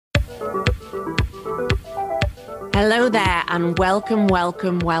Hello there and welcome,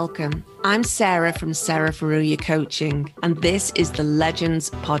 welcome, welcome. I'm Sarah from Sarah Faruya Coaching, and this is the Legends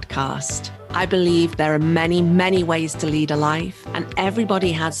Podcast. I believe there are many, many ways to lead a life, and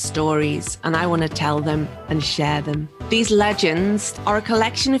everybody has stories, and I want to tell them and share them. These legends are a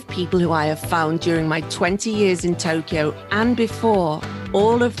collection of people who I have found during my 20 years in Tokyo and before.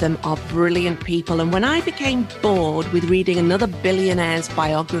 All of them are brilliant people, and when I became bored with reading another billionaire's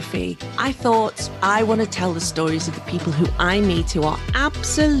biography, I thought I want to tell the stories of the people who I meet who are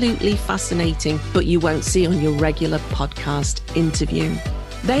absolutely fascinating, but you won't see on your regular podcast interview.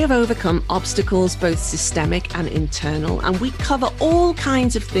 They have overcome obstacles, both systemic and internal, and we cover all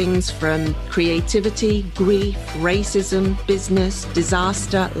kinds of things from creativity, grief, racism, business,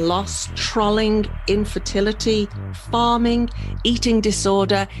 disaster, loss, trolling, infertility, farming, eating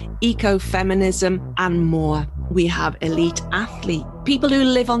disorder, ecofeminism, and more. We have elite athletes, people who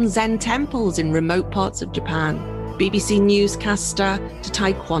live on Zen temples in remote parts of Japan, BBC newscaster to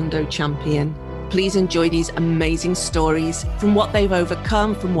Taekwondo champion. Please enjoy these amazing stories from what they've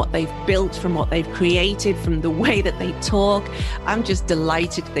overcome, from what they've built, from what they've created, from the way that they talk. I'm just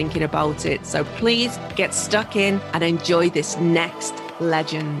delighted thinking about it. So please get stuck in and enjoy this next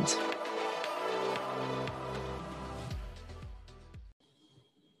legend.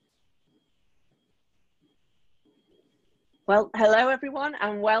 Well, hello everyone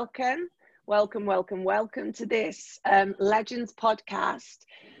and welcome to this Legends Podcast.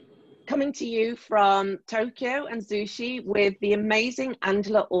 Coming to you from Tokyo and Zushi with the amazing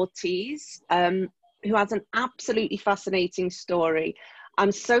Angela Ortiz, who has an absolutely fascinating story.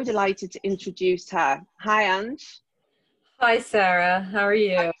 I'm so delighted to introduce her. Hi, Ange. Hi, Sarah. How are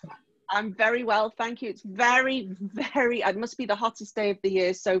you? I'm very well, thank you. It's it must be the hottest day of the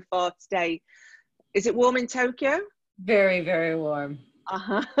year so far today. Is it warm in Tokyo? Very, very warm.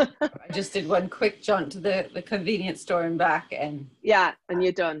 Uh-huh. I just did one quick jaunt to the convenience store and back. Yeah, and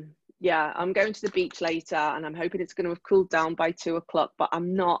you're done. Yeah, I'm going to the beach later and I'm hoping it's going to have cooled down by 2 o'clock, but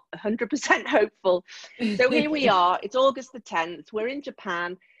I'm not 100% hopeful. So here we are. It's August the 10th. We're in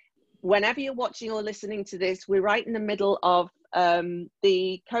Japan. Whenever you're watching or listening to this, we're right in the middle of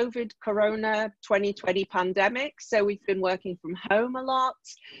the Corona 2020 pandemic. So we've been working from home a lot.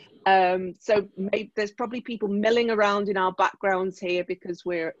 So maybe there's probably people milling around in our backgrounds here because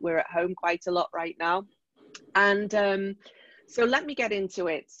we're at home quite a lot right now. And so let me get into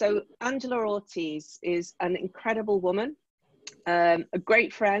it. So Angela Ortiz is an incredible woman, a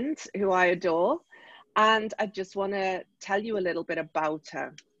great friend who I adore, and I just want to tell you a little bit about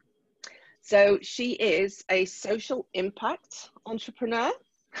her. So she is a social impact entrepreneur,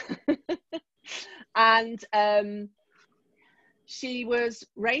 and she was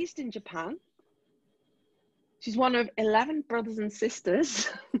raised in Japan. She's one of 11 brothers and sisters,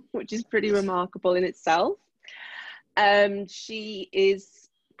 which is pretty remarkable in itself. She is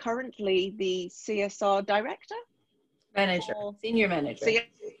currently the CSR director. Senior manager.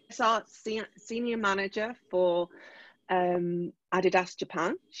 CSR senior manager for Adidas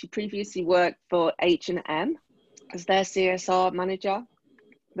Japan. She previously worked for H&M as their CSR manager.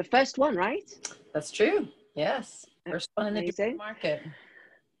 The first one, right? That's true. Yes. First one in the Japan market.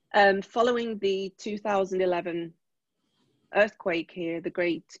 Following the 2011 earthquake here, the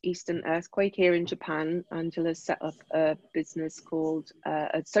Great Eastern Earthquake here in Japan, Angela set up a business called,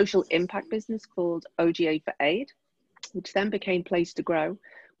 a social impact business called OGA for Aid, which then became Place to Grow,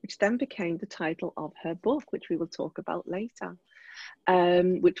 which then became the title of her book, which we will talk about later,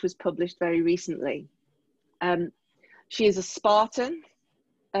 which was published very recently. She is a Spartan,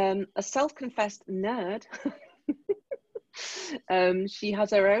 a self-confessed nerd. She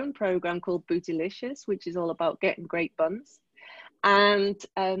has her own program called Bootylicious, which is all about getting great buns. And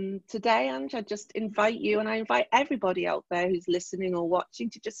today, Ange, I just invite you, and I invite everybody out there who's listening or watching,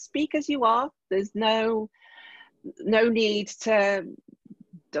 to just speak as you are. There's no need to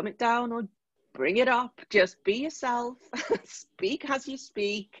dumb it down or bring it up. Just be yourself. Speak as you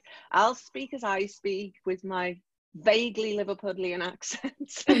speak. I'll speak as I speak with my vaguely Liverpudlian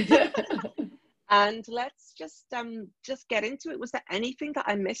accent. And let's just get into it. Was there anything that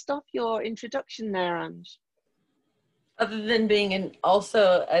I missed off your introduction there, Ange? Other than being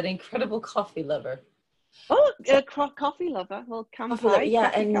also an incredible coffee lover. Oh, a coffee lover. Well, kanpai.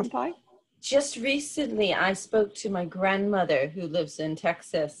 Yeah, and kanpai. Just recently I spoke to my grandmother who lives in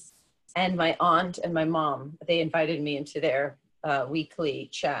Texas, and my aunt and my mom. They invited me into their weekly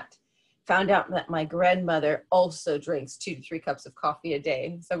chat. Found out that my grandmother also drinks 2 to 3 cups of coffee a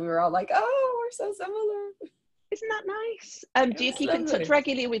day. So we were all like, oh, we're so similar. Isn't that nice? Do you keep in touch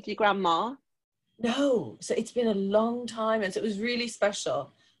regularly with your grandma? No. So it's been a long time. And so it was really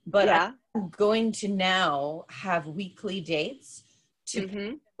special. but Yeah. I'm going to now have weekly dates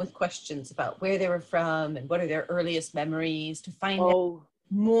to with questions about where they were from and what are their earliest memories, to find out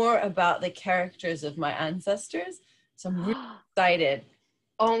more about the characters of my ancestors. So I'm really excited.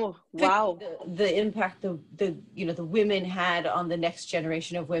 Oh, wow. The impact the women had on the next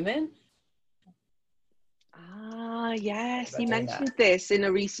generation of women. Yes, you mentioned this in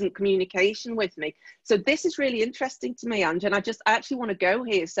a recent communication with me. So this is really interesting to me, Ange, and I actually want to go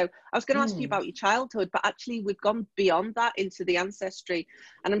here. So I was going to ask you about your childhood, but actually we've gone beyond that into the ancestry.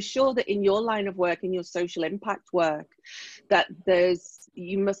 And I'm sure that in your line of work, in your social impact work, that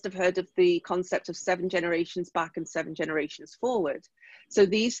you must have heard of the concept of 7 generations back and 7 generations forward. So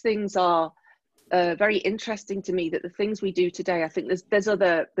these things are very interesting to me, that the things we do today, I think there's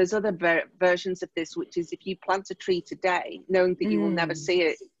other versions of this, which is if you plant a tree today, knowing that you will never see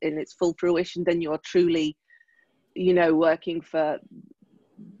it in its full fruition, then you're truly, working for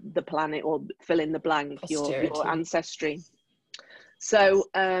the planet, or fill in the blank, your ancestry. So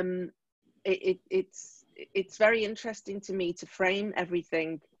it's very interesting to me to frame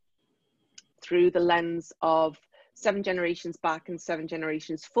everything through the lens of 7 generations back and 7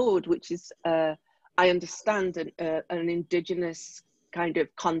 generations forward, which is, I understand, an indigenous kind of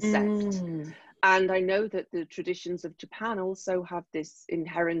concept. And I know that the traditions of Japan also have this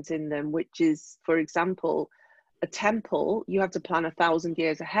inherent in them, which is, for example, a temple, you have to plan 1,000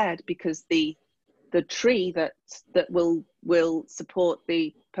 years ahead, because the tree that will support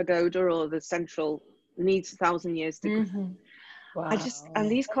the pagoda or the central needs 1,000 years to grow. Wow.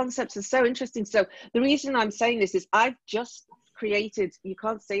 And these concepts are so interesting. So the reason I'm saying this is I've just created, you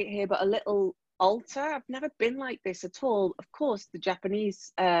can't see it here, but a little altar. I've never been like this at all. Of course, the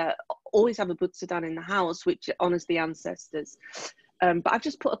Japanese always have a butsudan in the house, which honors the ancestors. But I've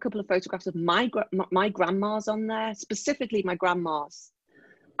just put a couple of photographs of my grandmas on there, specifically my grandmas.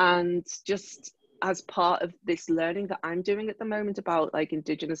 And just as part of this learning that I'm doing at the moment about like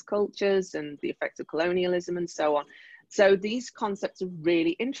indigenous cultures and the effects of colonialism and so on. So these concepts are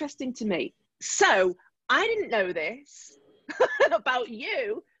really interesting to me. So I didn't know this about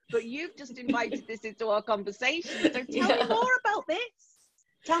you, but you've just invited this into our conversation. So tell me more about this.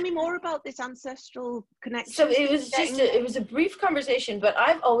 Tell me more about this ancestral connection. So it was it was a brief conversation, but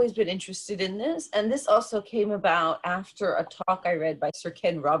I've always been interested in this. And this also came about after a talk I read by Sir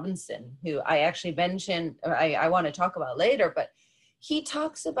Ken Robinson, who I actually mentioned, I want to talk about later, but he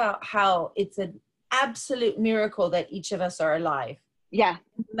talks about how it's an absolute miracle that each of us are alive. Yeah.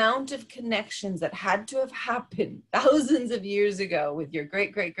 The amount of connections that had to have happened thousands of years ago with your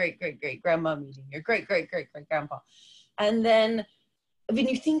great-great-great-great-great-grandma meeting, your great-great-great-great-grandpa. And then when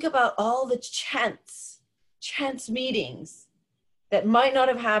you think about all the chance meetings that might not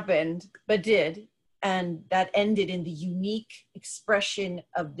have happened, but did, and that ended in the unique expression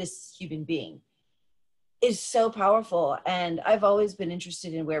of this human being, is so powerful. And I've always been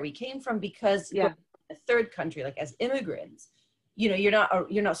interested in where we came from, because in a third country, like as immigrants, you're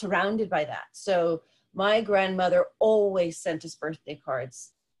not surrounded by that. So my grandmother always sent us birthday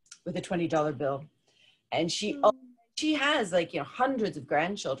cards with a $20 bill, and she has like hundreds of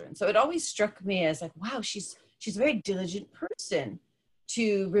grandchildren. So it always struck me as like, wow, she's a very diligent person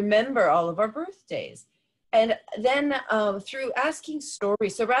to remember all of our birthdays. And then through asking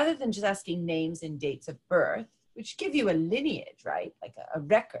stories, so rather than just asking names and dates of birth, which give you a lineage, right? Like a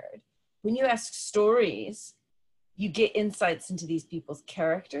record, when you ask stories, you get insights into these people's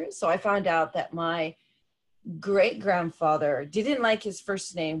characters. So I found out that my great-grandfather didn't like his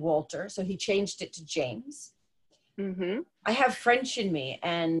first name, Walter, so he changed it to James. I have French in me,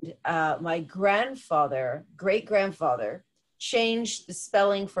 and my great-grandfather, changed the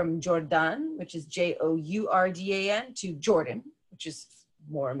spelling from Jordan, which is Jourdan, to Jordan, which is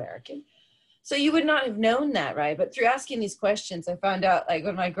more American. So you would not have known that, right? But through asking these questions, I found out, like,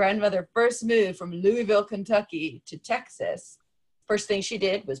 when my grandmother first moved from Louisville, Kentucky to Texas, first thing she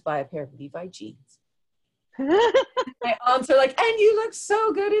did was buy a pair of Levi jeans. My aunts are like, and you look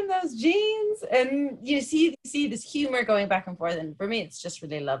so good in those jeans. And you see this humor going back and forth. And for me, it's just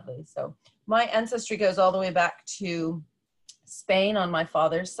really lovely. So my ancestry goes all the way back to Spain on my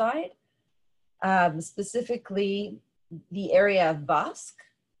father's side, specifically the area of Basque.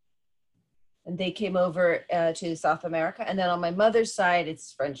 And they came over to South America. And then on my mother's side,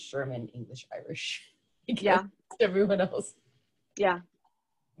 it's French, German, English, Irish. Yeah. Everyone else. Yeah.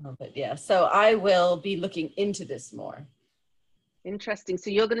 But yeah, so I will be looking into this more. Interesting.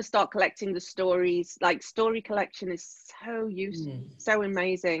 So you're going to start collecting the stories. Like, story collection is so useful, so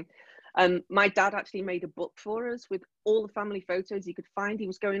amazing. My dad actually made a book for us with all the family photos he could find. He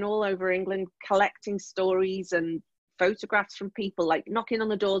was going all over England collecting stories and photographs from people, like knocking on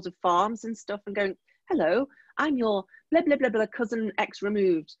the doors of farms and stuff and going, hello, I'm your blah, blah, blah, blah, cousin X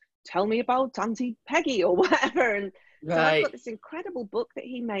removed. Tell me about Auntie Peggy or whatever. And so I've got this incredible book that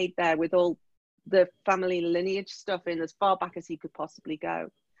he made there with all the family lineage stuff in as far back as he could possibly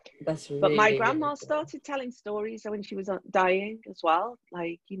go. That's really, but my grandma really started telling stories when she was dying as well.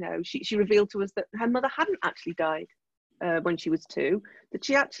 Like, you know, she revealed to us that her mother hadn't actually died when she was 2, that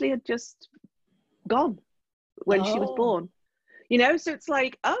she actually had just gone when she was born. You know, so it's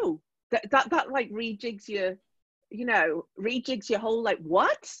like, oh, that like rejigs your, you know, rejigs your whole, like,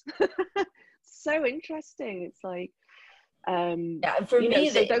 what? So interesting. It's like, yeah, for me,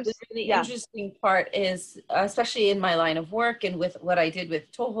 the really interesting part is, especially in my line of work and with what I did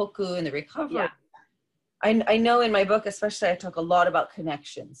with Tohoku and the recovery, I know in my book especially I talk a lot about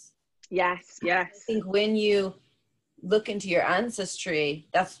connections. Yes. I think when you look into your ancestry,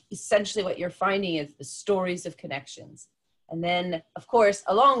 that's essentially what you're finding is the stories of connections. And then, of course,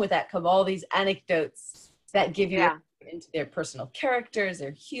 along with that come all these anecdotes that give you into their personal characters,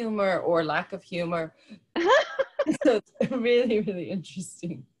 their humor or lack of humor. So it's really, really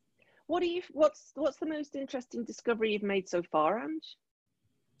interesting. What's the most interesting discovery you've made so far, Ange?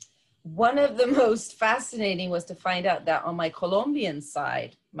 One of the most fascinating was to find out that on my Colombian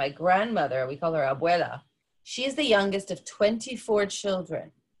side, my grandmother, we call her abuela, she is the youngest of 24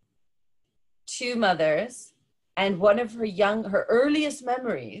 children, 2 mothers, and one of her earliest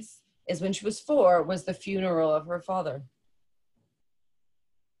memories is when she was 4 was the funeral of her father.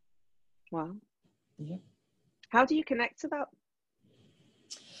 Wow. Yeah. How do you connect to that?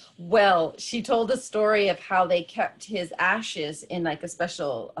 Well, she told a story of how they kept his ashes in like a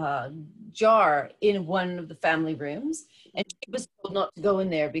special jar in one of the family rooms. And she was told not to go in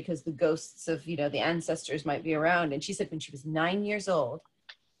there because the ghosts of, you know, the ancestors might be around. And she said when she was 9 years old,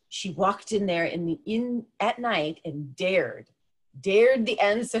 she walked in there at night and dared the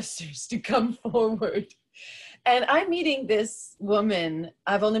ancestors to come forward. And I'm meeting this woman,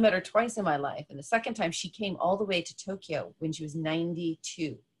 I've only met her twice in my life. And the second time she came all the way to Tokyo when she was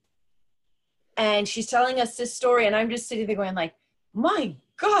 92. And she's telling us this story. And I'm just sitting there going like, my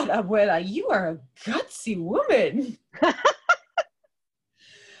God, abuela, you are a gutsy woman.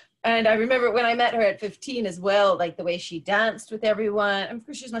 And I remember when I met her at 15 as well, like the way she danced with everyone. And of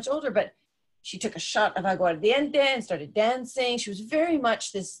course, she's much older, but she took a shot of aguardiente and started dancing. She was very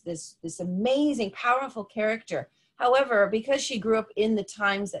much this amazing, powerful character. However, because she grew up in the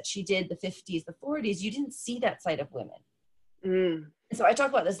times that she did, the 50s, the 40s, you didn't see that side of women. And so I talk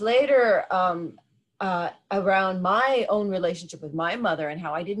about this later around my own relationship with my mother and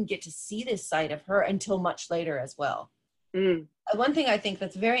how I didn't get to see this side of her until much later as well. One thing I think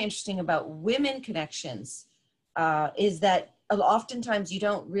that's very interesting about women connections is that oftentimes you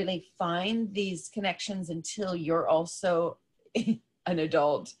don't really find these connections until you're also an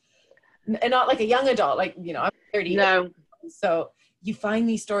adult, and not like a young adult, like, you know, I'm 30. No. So you find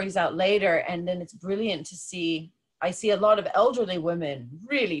these stories out later, and then it's brilliant to see. I see a lot of elderly women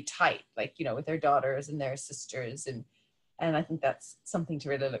really tight, like, you know, with their daughters and their sisters. And I think that's something to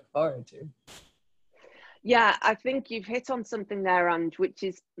really look forward to. Yeah, I think you've hit on something there, Ange, which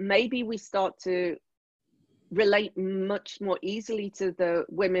is maybe we start to relate much more easily to the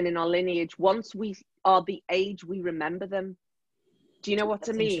women in our lineage once we are the age we remember them. Do you know what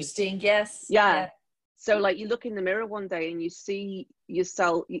I mean? Interesting. Yes. Yeah. So like you look in the mirror one day and you see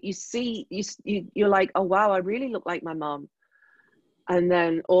yourself, you're like, oh wow, I really look like my mom. And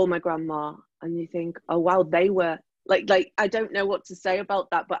then, or my grandma, and you think, oh wow, they were like I don't know what to say about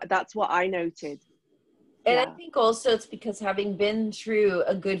that, but that's what I noted. And I think also it's because having been through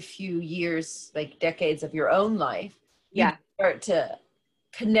a good few years, like decades of your own life, you start to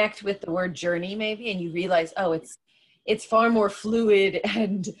connect with the word journey maybe, and you realize, oh, it's far more fluid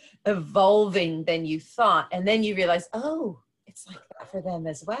and evolving than you thought. And then you realize, oh, it's like that for them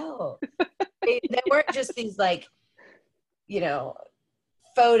as well. they weren't just these like, you know,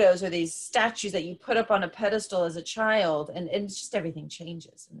 photos or these statues that you put up on a pedestal as a child, and it's just everything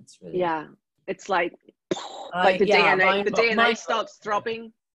changes, and it's really it's like the DNA starts throbbing.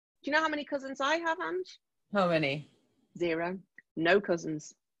 Do you know how many cousins I have, Ange? How many? 0. No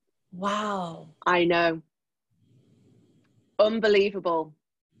cousins. Wow. I know. Unbelievable.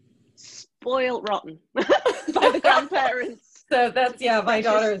 Spoiled rotten by the grandparents. So that's, my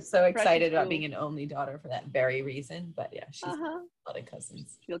daughter is so excited about being an only daughter for that very reason. But yeah, she's a lot of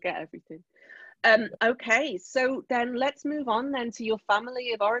cousins. She'll get everything. Okay, so then let's move on then to your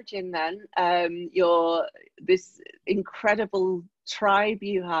family of origin then. This incredible tribe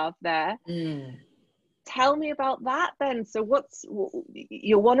you have there. Tell me about that then. So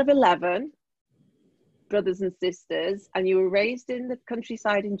you're one of 11. brothers and sisters, and you were raised in the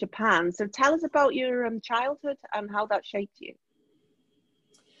countryside in Japan. So tell us about your childhood and how that shaped you.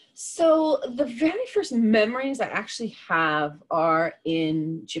 So the very first memories I actually have are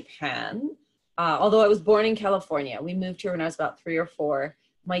in Japan. Although I was born in California, we moved here when I was about 3 or 4.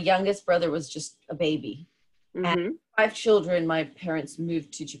 My youngest brother was just a baby. And 5 children, my parents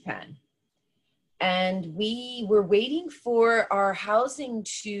moved to Japan. And we were waiting for our housing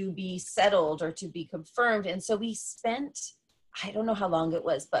to be settled or to be confirmed. And so we spent, I don't know how long it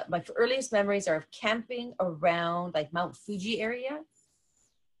was, but my earliest memories are of camping around like Mount Fuji area.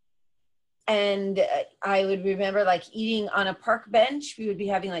 And I would remember like eating on a park bench. We would be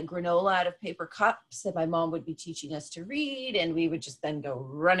having like granola out of paper cups, and my mom would be teaching us to read, and we would just then go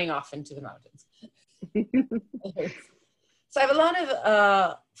running off into the mountains. So I have a lot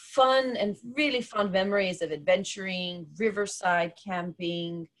of fun and really fond memories of adventuring, riverside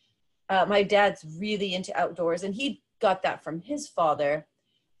camping. My dad's really into outdoors, and he got that from his father,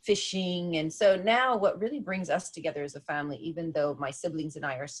 fishing. And so now what really brings us together as a family, even though my siblings and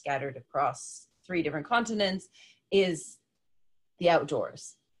I are scattered across 3 different continents, is the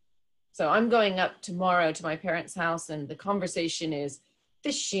outdoors. So I'm going up tomorrow to my parents' house, and the conversation is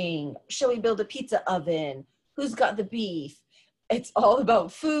fishing. Shall we build a pizza oven? Who's got the beef? It's all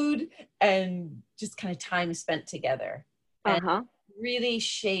about food and just kind of time spent together. And really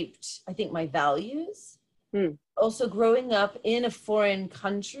shaped, I think, my values. Also, growing up in a foreign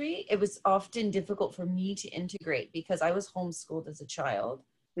country, it was often difficult for me to integrate because I was homeschooled as a child.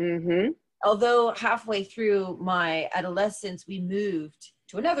 Although halfway through my adolescence, we moved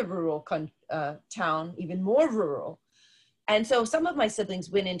to another rural town, even more rural. And so some of my siblings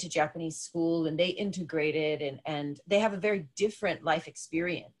went into Japanese school and they integrated, and they have a very different life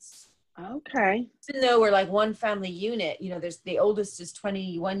experience. Okay. Even though we're like one family unit, you know, there's the oldest is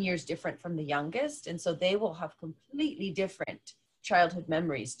 21 years different from the youngest. And so they will have completely different childhood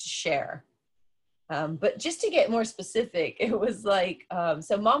memories to share. But just to get more specific, it was like,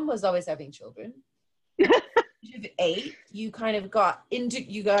 so mom was always having children. At 8, you kind of got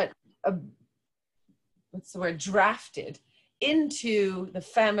drafted into the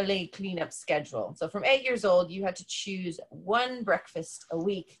family cleanup schedule. So from 8 years old, you had to choose 1 breakfast a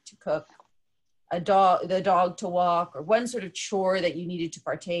week to cook, the dog to walk, or one sort of chore that you needed to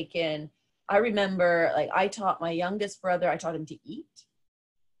partake in. I remember, like, I taught my youngest brother, I taught him to eat,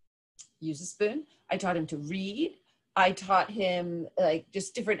 use a spoon. I taught him to read. I taught him like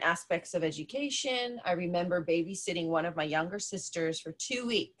just different aspects of education. I remember babysitting one of my younger sisters for 2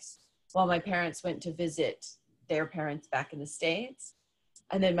 weeks while my parents went to visit their parents back in the States.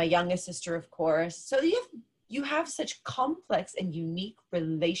 And then my youngest sister, of course. So you have such complex and unique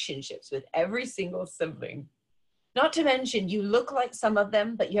relationships with every single sibling. Not to mention, you look like some of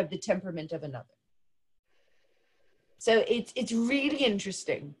them, but you have the temperament of another. So it's really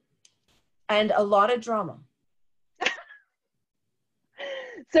interesting and a lot of drama.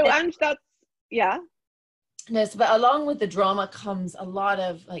 So Ange, that's, yeah. Yes, but along with the drama comes a lot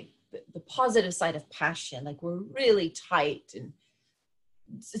of like the positive side of passion. Like we're really tight, and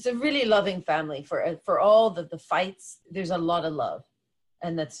it's a really loving family. For all the fights, there's a lot of love,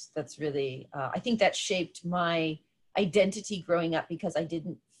 and that's really I think that shaped my identity growing up, because I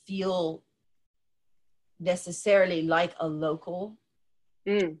didn't feel necessarily like a local.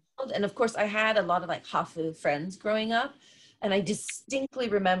 And of course I had a lot of like Hafu friends growing up, and I distinctly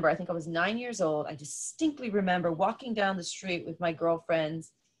remember, I think I was 9 years old, I distinctly remember walking down the street with my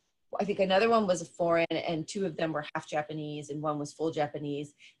girlfriends. I think another one was a foreign, and 2 of them were half Japanese and one was full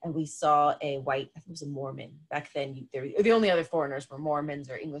Japanese. And we saw a white, I think it was a Mormon. Back then, the only other foreigners were Mormons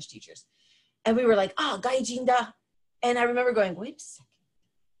or English teachers. And we were like, gaijin da. And I remember going, wait a second,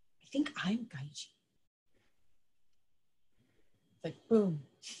 I think I'm gaijin. Like, boom.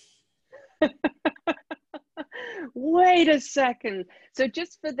 Wait a second. So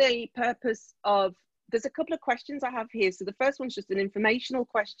just for the purpose of, there's a couple of questions I have here. So the first one's just an informational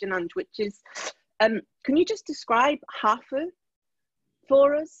question, and which is, can you just describe Hafu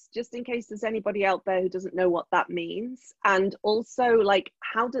for us, just in case there's anybody out there who doesn't know what that means? And also, like,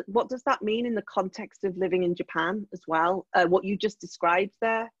 what does that mean in the context of living in Japan as well? What you just described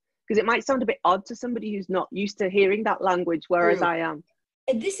there, because it might sound a bit odd to somebody who's not used to hearing that language, whereas I am.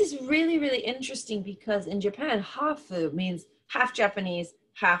 And this is really, really interesting, because in Japan, Hafu means half Japanese,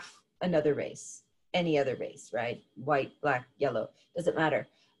 half another race, any other race, right? White, black, yellow, doesn't matter.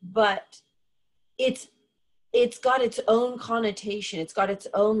 But it's got its own connotation. It's got its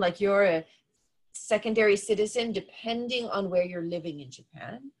own, like, you're a secondary citizen depending on where you're living in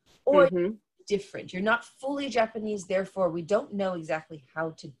Japan, or different. You're not fully Japanese, therefore we don't know exactly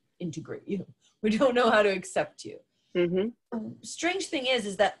how to integrate you. We don't know how to accept you. Mm-hmm. Strange thing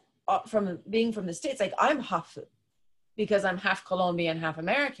is that from being from the States, like I'm Hafu because I'm half Colombian, half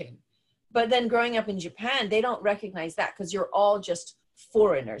American. But then growing up in Japan, they don't recognize that because you're all just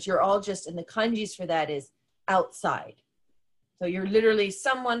foreigners. You're all just, and the kanjis for that is outside. So you're literally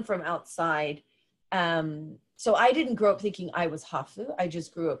someone from outside. So I didn't grow up thinking I was Hafu. I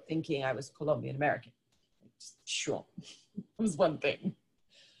just grew up thinking I was Colombian American. Sure, it was one thing.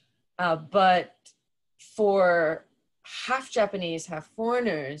 But for half Japanese, half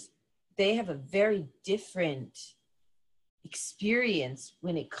foreigners, they have a very different experience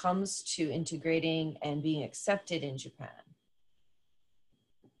when it comes to integrating and being accepted in Japan.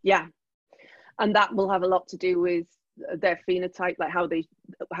 Yeah, and that will have a lot to do with their phenotype, like how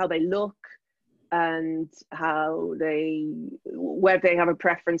they look, and where they have a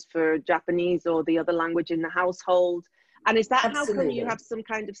preference for Japanese or the other language in the household. And is that Absolutely. How come you have some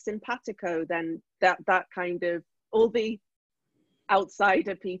kind of simpatico then, that kind of, all the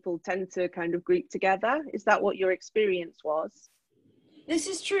outsider people tend to kind of group together? Is that what your experience was? This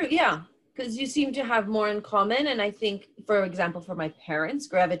is true, yeah, because you seem to have more in common. And I think, for example, for my parents,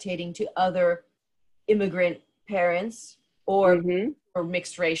 gravitating to other immigrant parents or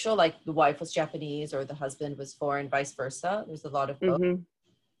mixed racial, like the wife was Japanese or the husband was foreign, vice versa. There's a lot of both.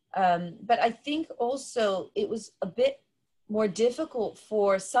 But I think also it was a bit more difficult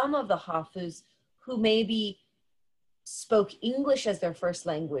for some of the Hafus who maybe spoke English as their first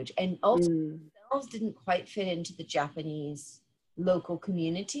language and also themselves didn't quite fit into the Japanese local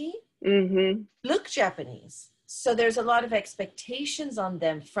community. Look Japanese. So there's a lot of expectations on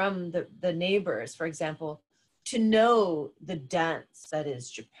them from the neighbors, for example, to know the dance that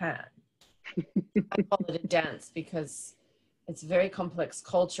is Japan. I call it a dance because it's a very complex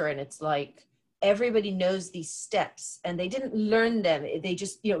culture, and it's like everybody knows these steps and they didn't learn them. They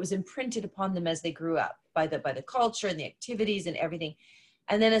just, it was imprinted upon them as they grew up by the culture and the activities and everything.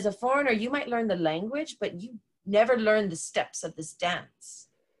 And then as a foreigner, you might learn the language, but you never learn the steps of this dance.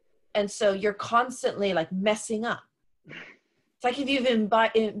 And so you're constantly like messing up. It's like if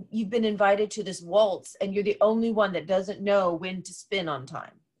you've been invited to this waltz and you're the only one that doesn't know when to spin on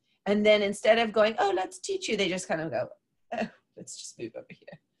time. And then instead of going, oh, let's teach you, they just kind of go, oh, let's just move over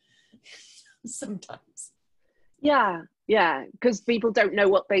here. Sometimes. Yeah, because people don't know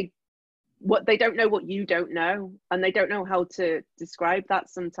what they don't know what you don't know, and they don't know how to describe that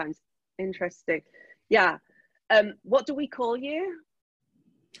sometimes. Interesting. Yeah. What do we call you?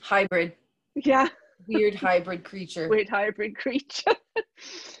 Hybrid. Yeah. Weird hybrid creature. Weird hybrid creature.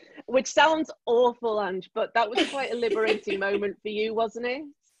 Which sounds awful, Ange, but that was quite a liberating moment for you, wasn't it?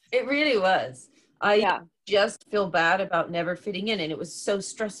 It really was. I just feel bad about never fitting in, and it was so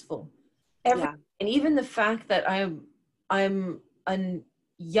stressful. And even the fact that I'm a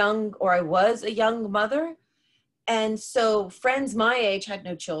young, or I was a young mother, and so friends my age had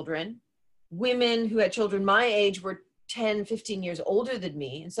no children. Women who had children my age were 10, 15 years older than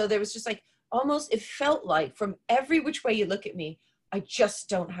me. And so there was just like, almost, it felt like from every which way you look at me, I just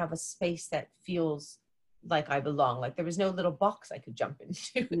don't have a space that feels like I belong. Like there was no little box I could jump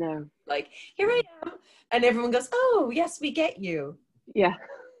into. No. Like, here I am. And everyone goes, oh, yes, we get you. Yeah.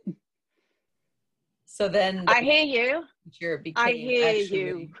 So then I hear you. I hear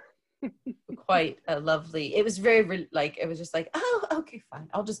you. Quite a lovely, it was very like, it was just like, oh, okay, fine.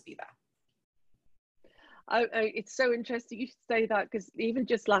 I'll just be that. It's so interesting you should say that, because even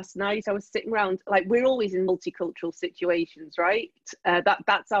just last night I was sitting around, like we're always in multicultural situations, right?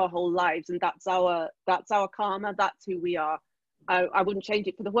 That's our whole lives, and that's our karma. That's who we are. I wouldn't change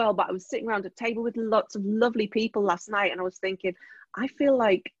it for the world. But I was sitting around a table with lots of lovely people last night, and I was thinking, I feel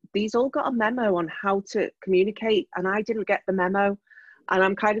like these all got a memo on how to communicate, and I didn't get the memo. And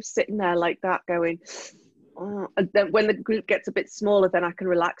I'm kind of sitting there like that, going, oh. And then when the group gets a bit smaller, then I can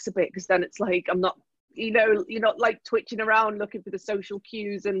relax a bit, because then it's like I'm not. You're not like twitching around looking for the social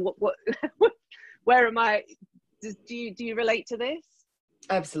cues and what where am I? Do you relate to this?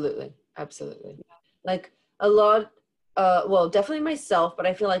 Absolutely. Like a lot, well, definitely myself, but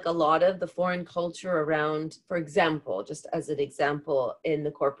I feel like a lot of the foreign culture around, for example, just as an example, in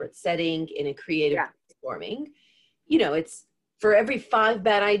the corporate setting, in a creative performing, it's for every 5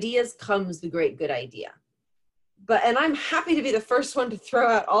 bad ideas comes the great good idea. And I'm happy to be the first one to throw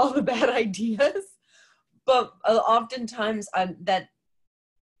out all the bad ideas. But oftentimes that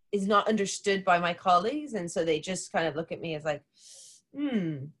is not understood by my colleagues. And so they just kind of look at me as like,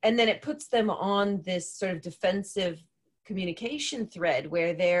 And then it puts them on this sort of defensive communication thread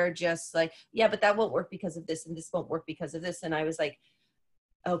where they're just like, yeah, but that won't work because of this, and this won't work because of this. And I was like,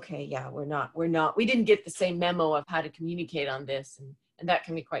 okay, yeah, we didn't get the same memo of how to communicate on this. And that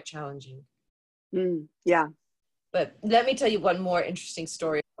can be quite challenging. Yeah. But let me tell you one more interesting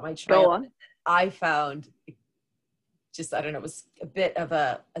story about my Go child. on. I found just, I don't know, it was a bit of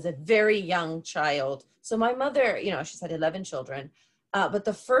as a very young child. So my mother, you know, she's had 11 children, but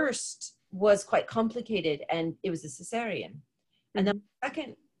the first was quite complicated and it was a cesarean. And then the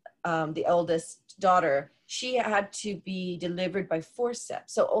second, the eldest daughter, she had to be delivered by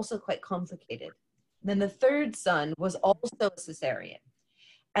forceps, so also quite complicated. And then the third son was also a cesarean.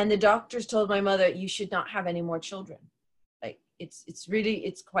 And the doctors told my mother, you should not have any more children. Like it's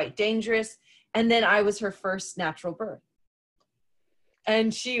quite dangerous. And then I was her first natural birth.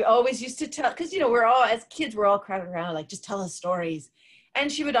 And she always used to tell, because, you know, we're all, as kids, we're all crowded around, like, just tell us stories. And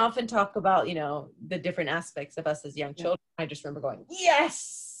she would often talk about, you know, the different aspects of us as young children. I just remember going,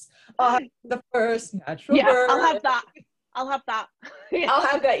 yes, I'll have the first natural birth. I'll have that. I'll have that. I'll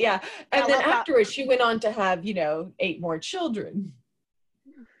have that, yeah. And then afterwards, she went on to have, you know, 8 more children.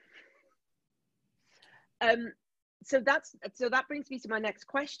 So that brings me to my next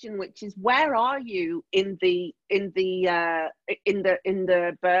question, which is, where are you in the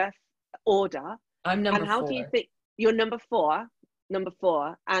birth order? I'm number 4. And how do you think you're number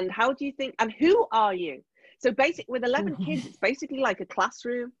four? And how do you think, and who are you? So basically, with 11 kids, it's basically like a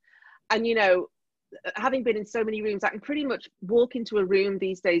classroom. And, you know, having been in so many rooms, I can pretty much walk into a room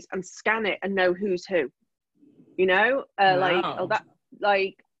these days and scan it and know who's who. You know, Wow.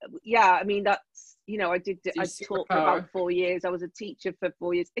 Yeah, I mean, that's, you know, I taught for about 4 years. I was a teacher for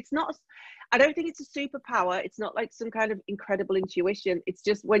 4 years. It's not, I don't think it's a superpower. It's not like some kind of incredible intuition. It's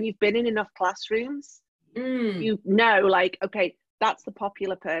just when you've been in enough classrooms, you know, like, okay, that's the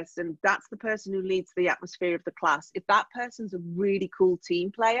popular person. That's the person who leads the atmosphere of the class. If that person's a really cool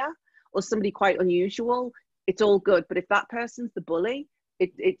team player or somebody quite unusual, it's all good. But if that person's the bully,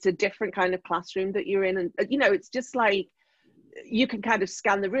 it's a different kind of classroom that you're in. And, you know, it's just like, you can kind of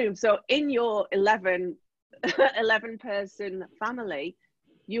scan the room. So in your 11 person family,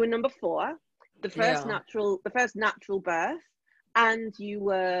 you were number 4, the first natural birth, and you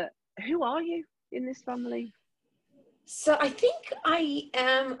were, who are you in this family? So I think I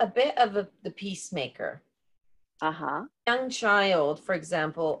am a bit of the peacemaker. Young child, for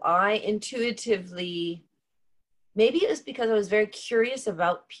example, I intuitively, maybe it was because I was very curious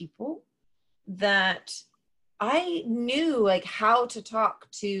about people, that I knew like how to talk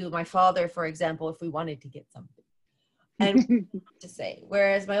to my father, for example, if we wanted to get something and to say,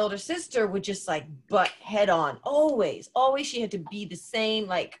 whereas my older sister would just like butt head on, always she had to be the same,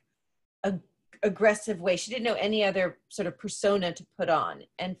 like aggressive way. She didn't know any other sort of persona to put on.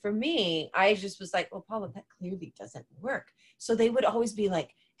 And for me, I just was like, well, Paula, that clearly doesn't work. So they would always be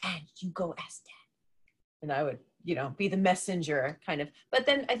like, and you go ask Dad. And I would, you know, be the messenger kind of. But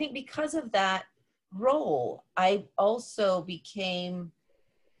then I think because of that role, I also became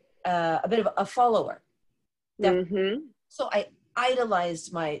a bit of a follower. So I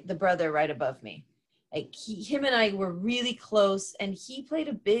idolized the brother right above me. Like him and I were really close, and he played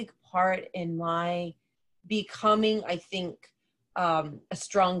a big part in my becoming, I think, a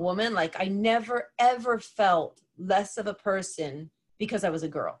strong woman. Like I never ever felt less of a person because I was a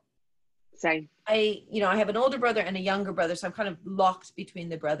girl. Same. I have an older brother and a younger brother, so I'm kind of locked between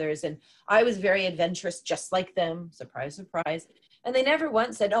the brothers, and I was very adventurous, just like them. Surprise, surprise. And they never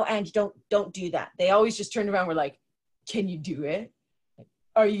once said, "Oh, Ange, don't do that." They always just turned around and were like, "Can you do it?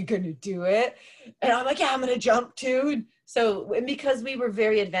 Are you going to do it?" And I'm like, "Yeah, I'm going to jump too." So, and because we were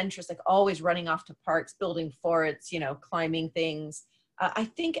very adventurous, like always running off to parks, building forts, you know, climbing things. I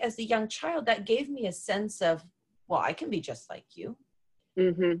think as a young child, that gave me a sense of, well, I can be just like you.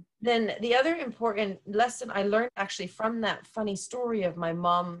 Then the other important lesson I learned actually from that funny story of my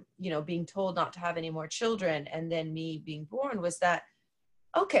mom, you know, being told not to have any more children and then me being born was that,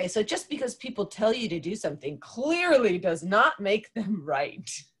 okay, so just because people tell you to do something clearly does not make them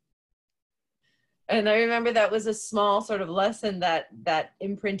right. And I remember that was a small sort of lesson that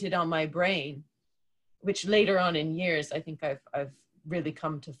imprinted on my brain, which later on in years, I think I've really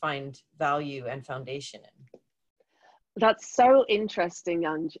come to find value and foundation in. That's so interesting,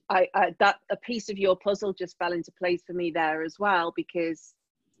 Ange. That a piece of your puzzle just fell into place for me there as well, because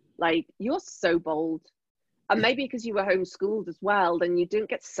like you're so bold, and maybe because you were homeschooled as well, then you didn't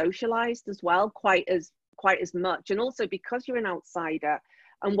get socialized as well quite as much, and also because you're an outsider.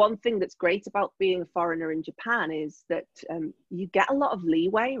 And one thing that's great about being a foreigner in Japan is that you get a lot of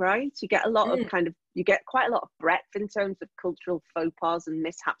leeway, right? You get a lot of you get quite a lot of breadth in terms of cultural faux pas and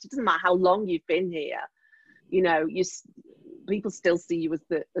mishaps. It doesn't matter how long you've been here. You know, people still see you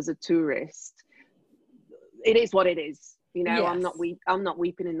as a tourist. It is what it is. You know, yes. I'm not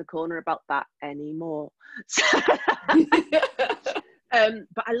weeping in the corner about that anymore.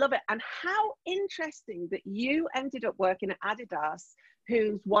 But I love it. And how interesting that you ended up working at Adidas,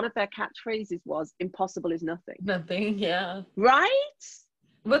 whose one of their catchphrases was "Impossible is nothing." Nothing, yeah. Right?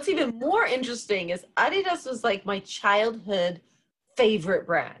 What's even more interesting is Adidas was like my childhood favorite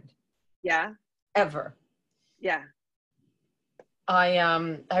brand Yeah. ever. Yeah.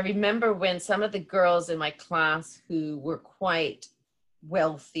 I remember when some of the girls in my class who were quite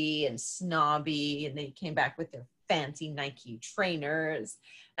wealthy and snobby, and they came back with their fancy Nike trainers,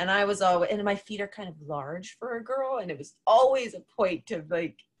 and I was always, and my feet are kind of large for a girl, and it was always a point of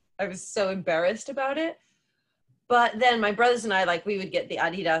like, I was so embarrassed about it. But then my brothers and I, like, we would get the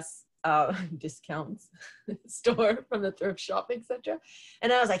Adidas discounts store from the thrift shop, etc.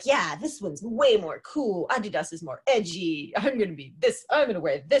 And I was like, yeah, this one's way more cool. Adidas is more edgy. I'm going to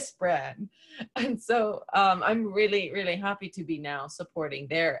wear this brand. And so I'm really, really happy to be now supporting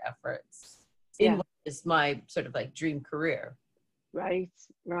their efforts in what is my sort of like dream career. Right.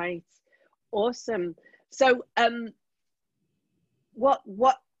 Awesome. So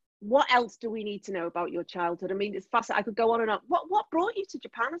what else do we need to know about your childhood? I mean, it's fascinating. I could go on and on. What brought you to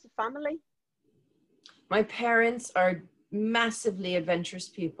Japan as a family? My parents are massively adventurous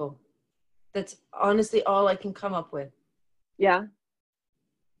people. That's honestly all I can come up with. Yeah.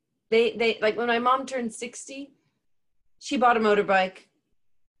 They like, when my mom turned 60, she bought a motorbike,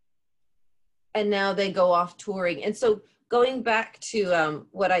 and now they go off touring. And so going back to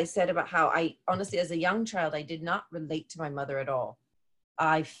what I said about how I honestly, as a young child, I did not relate to my mother at all.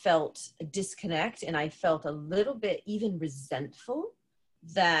 I felt a disconnect, and I felt a little bit even resentful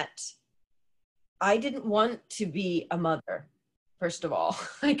that I didn't want to be a mother, first of all.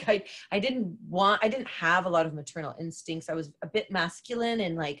 Like I didn't have a lot of maternal instincts. I was a bit masculine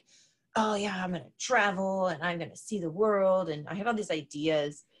and like, oh yeah, I'm going to travel and I'm going to see the world. And I have all these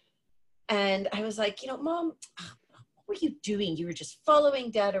ideas. And I was like, Mom, what were you doing? You were just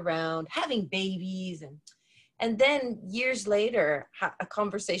following dad around, having babies. And then years later, a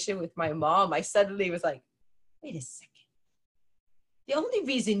conversation with my mom, I suddenly was like, wait a second. The only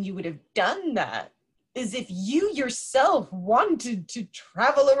reason you would have done that is if you yourself wanted to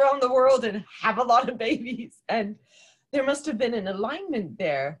travel around the world and have a lot of babies. And there must have been an alignment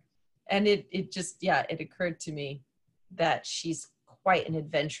there. And it occurred to me that she's quite an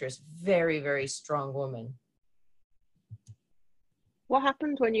adventurous, very, very strong woman. What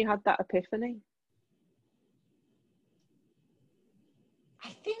happened when you had that epiphany? I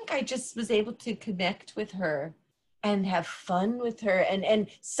think I just was able to connect with her and have fun with her and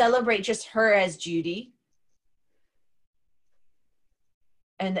celebrate just her as Judy.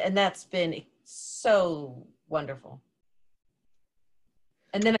 And that's been so wonderful.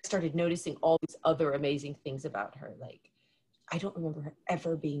 And then I started noticing all these other amazing things about her. Like, I don't remember her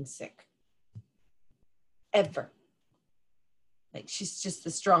ever being sick. Ever. Like, she's just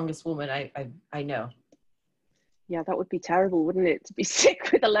the strongest woman I know. Yeah, that would be terrible, wouldn't it? To be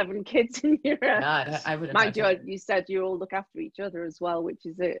sick with 11 kids in your I would mind you said you all look after each other as well, which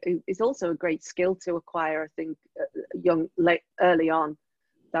is also a great skill to acquire, I think, early on.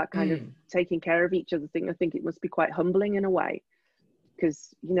 That kind of taking care of each other thing. I think it must be quite humbling in a way,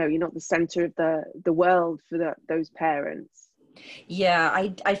 because you're not the center of the world for those parents. Yeah,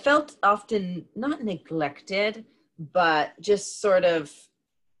 I felt often not neglected, but just sort of,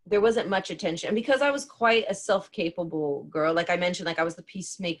 there wasn't much attention. And because I was quite a self-capable girl, like I mentioned, like I was the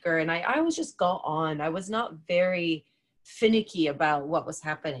peacemaker, and I was just got on. I was not very finicky about what was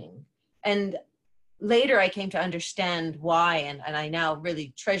happening. And later I came to understand why, and I now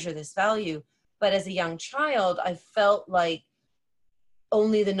really treasure this value. But as a young child, I felt like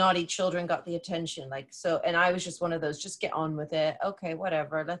only the naughty children got the attention. Like, so, and I was just one of those, just get on with it. Okay,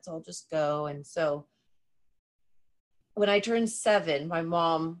 whatever, let's all just go. And so when I turned 7, my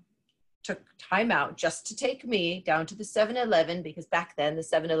mom took time out just to take me down to the 7-Eleven, because back then the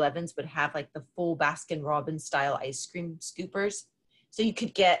 7-Elevens would have like the full Baskin Robbins style ice cream scoopers. So you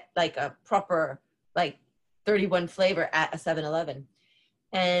could get like a proper like 31 flavor at a 7-Eleven.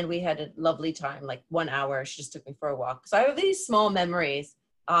 And we had a lovely time, like 1 hour. She just took me for a walk. So I have these small memories.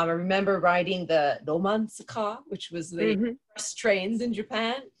 I remember riding the Romansuka, which was the first trains in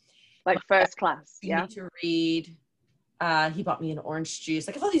Japan. Like first class, yeah. To read. He bought me an orange juice.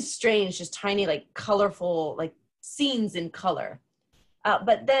 Like all these strange, just tiny, like colorful, like scenes in color.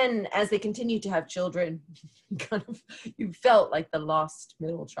 But then as they continued to have children, kind of, you felt like the lost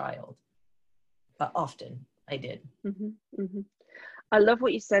middle child. Often I did. I love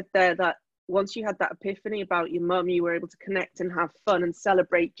what you said there, that once you had that epiphany about your mum, you were able to connect and have fun and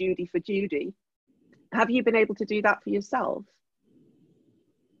celebrate Judy for Judy. Have you been able to do that for yourself?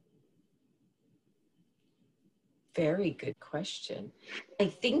 Very good question. I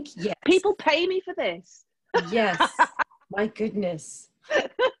think yes. People pay me for this. Yes. My goodness.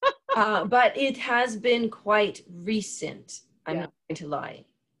 But it has been quite recent. I'm not going to lie.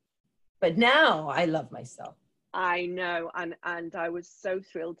 But now I love myself. I know, and I was so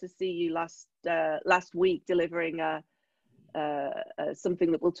thrilled to see you last week delivering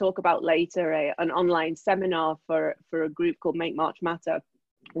something that we'll talk about later, an online seminar for a group called Make March Matter,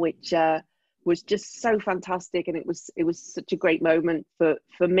 which was just so fantastic, and it was such a great moment for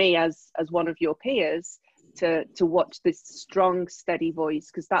me as one of your peers to watch this strong, steady voice,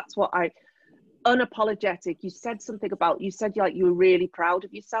 because that's what unapologetic. You said something about, you said you were really proud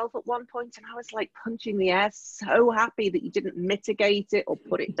of yourself at one point, and I was like punching the air, so happy that you didn't mitigate it or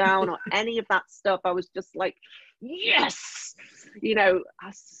put it down or any of that stuff. I was just like, yes, I'm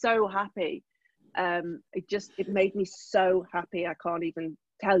so happy. It made me so happy, I can't even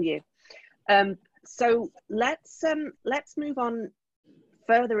tell you. So let's move on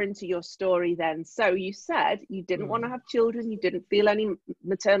further into your story then. So you said you didn't want to have children, you didn't feel any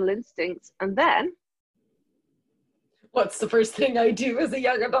maternal instincts, and then what's the first thing I do as a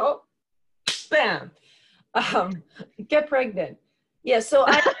young adult? Bam. Get pregnant. Yeah, so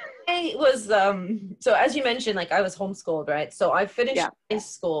I was so as you mentioned, like I was homeschooled, right? So I finished high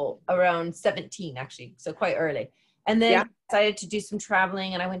school around 17 actually, so quite early. And then decided to do some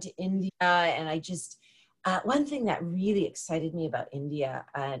traveling, and I went to India, and I just one thing that really excited me about India,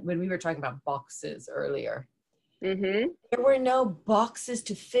 when we were talking about boxes earlier, there were no boxes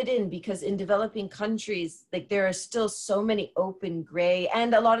to fit in, because in developing countries, like there are still so many open gray,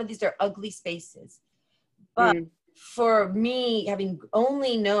 and a lot of these are ugly spaces. But for me, having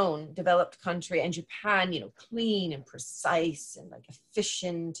only known developed country and Japan, clean and precise and like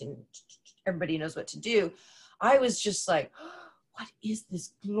efficient and everybody knows what to do, I was just like, what is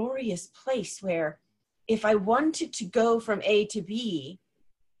this glorious place where if I wanted to go from A to B,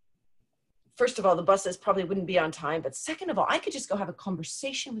 first of all, the buses probably wouldn't be on time. But second of all, I could just go have a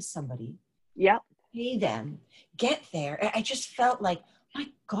conversation with somebody, pay them, get there. I just felt like, my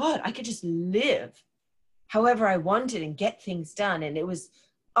God, I could just live however I wanted and get things done. And it was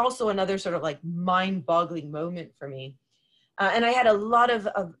also another sort of like mind-boggling moment for me. And I had a lot of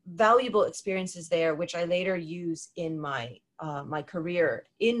valuable experiences there, which I later use in my career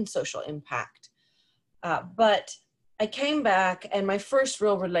in social impact. But I came back, and my first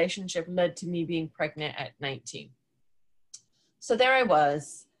real relationship led to me being pregnant at 19. So there I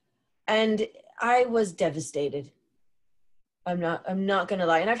was, and I was devastated. I'm not gonna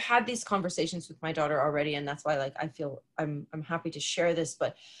lie. And I've had these conversations with my daughter already, and that's why like I feel I'm happy to share this.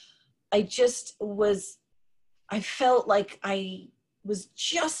 But I felt like I was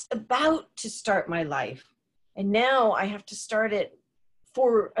just about to start my life, and now I have to start it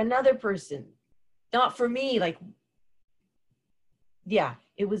for another person, not for me. Like, yeah,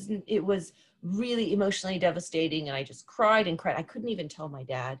 it was really emotionally devastating, and I just cried and cried. I couldn't even tell my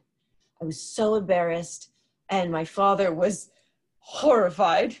dad. I was so embarrassed, and my father was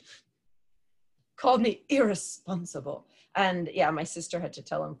horrified, called me irresponsible. And yeah, my sister had to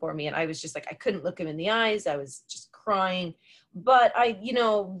tell him for me, and I was just like, I couldn't look him in the eyes. I was just crying. But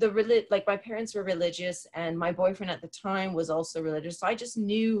like my parents were religious, and my boyfriend at the time was also religious. So I just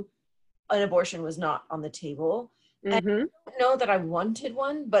knew an abortion was not on the table. And I don't know that I wanted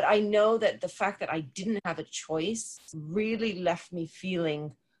one, but I know that the fact that I didn't have a choice really left me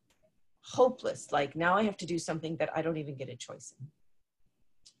feeling hopeless. Like, now I have to do something that I don't even get a choice in.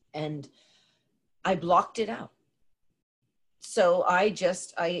 And I blocked it out. So I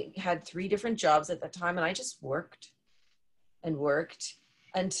had 3 different jobs at the time, and I just worked and worked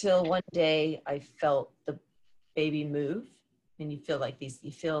until one day I felt the baby move, and you feel like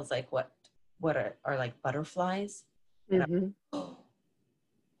what are like butterflies. And oh,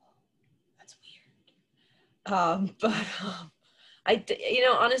 that's weird.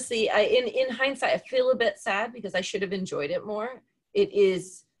 Honestly, in hindsight, I feel a bit sad because I should have enjoyed it more. It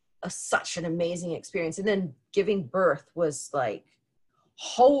is such an amazing experience. And then giving birth was like,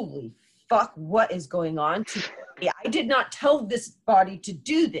 holy fuck, what is going on? I did not tell this body to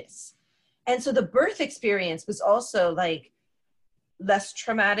do this. And so the birth experience was also like less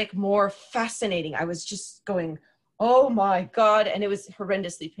traumatic, more fascinating. I was just going, oh my God. And it was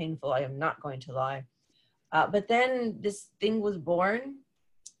horrendously painful. I am not going to lie. But then this thing was born,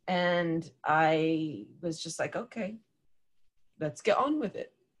 and I was just like, okay, let's get on with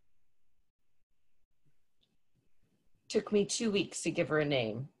it. Took me 2 weeks to give her a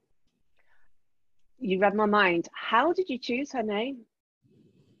name. You read my mind. How did you choose her name?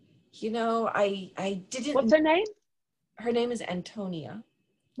 I didn't. What's her name? Her name is Antonia.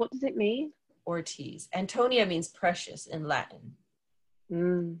 What does it mean? Ortiz. Antonia means precious in Latin.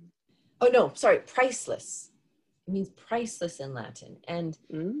 Mm. Oh no, sorry, priceless. It means priceless in Latin. And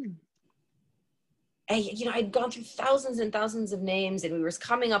I'd gone through thousands and thousands of names, and we were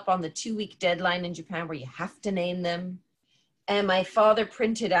coming up on the 2-week deadline in Japan where you have to name them. And my father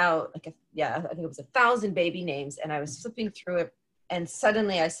printed out I think it was 1,000 baby names, and I was flipping through it, and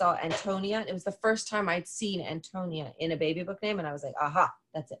suddenly I saw Antonia. And it was the first time I'd seen Antonia in a baby book name, and I was like, aha,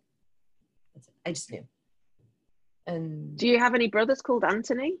 that's it. That's it. I just knew. And do you have any brothers called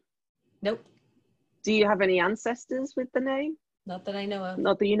Anthony? Nope. Do you have any ancestors with the name? Not that I know of.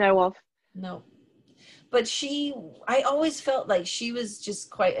 Not that you know of. No. But I always felt like she was just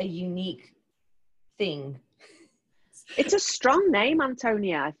quite a unique thing. It's a strong name,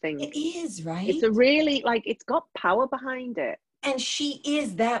 Antonia, I think. It is, right? It's a really, it's got power behind it. And she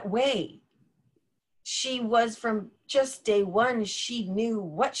is that way. She was from just day one. She knew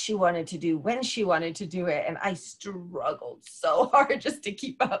what she wanted to do, when she wanted to do it. And I struggled so hard just to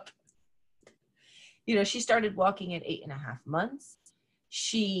keep up. She started walking at 8.5 months.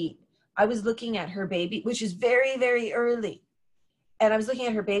 I was looking at her baby, which is very, very early. And I was looking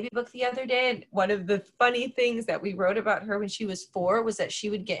at her baby book the other day. And one of the funny things that we wrote about her when she was 4 was that she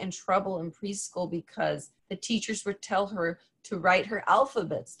would get in trouble in preschool because the teachers would tell her to write her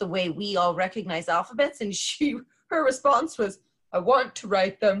alphabets the way we all recognize alphabets. And her response was, I want to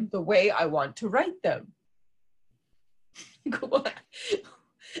write them the way I want to write them. What?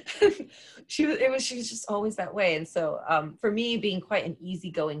 She was just always that way. And so for me, being quite an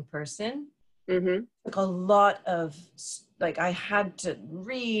easygoing person, like a lot of I had to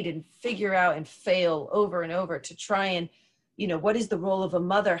read and figure out and fail over and over to try and what is the role of a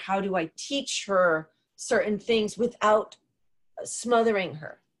mother? How do I teach her certain things without smothering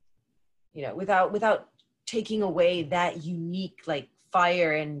her, without taking away that unique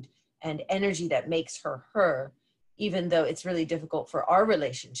fire and energy that makes her, even though it's really difficult for our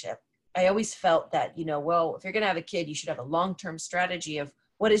relationship. I always felt that, well, if you're going to have a kid, you should have a long-term strategy of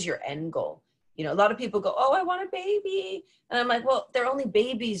what is your end goal. A lot of people go, oh, I want a baby. And I'm like, well, they're only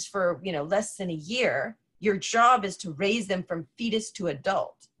babies for, less than a year. Your job is to raise them from fetus to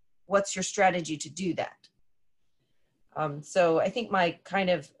adult. What's your strategy to do that? So I think my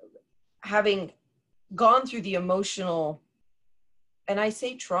kind of having gone through the emotional, and I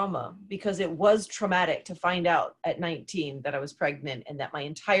say trauma because it was traumatic to find out at 19 that I was pregnant and that my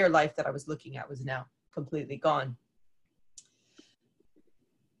entire life that I was looking at was now completely gone.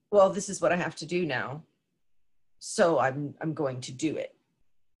 Well, this is what I have to do now. So I'm going to do it.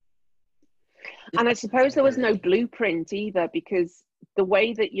 And I suppose there was no blueprint either, because the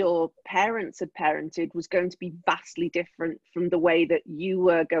way that your parents had parented was going to be vastly different from the way that you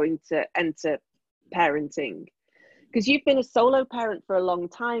were going to enter parenting. Because you've been a solo parent for a long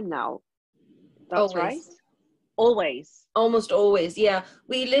time now. That's always. Right? Always. Almost always, yeah.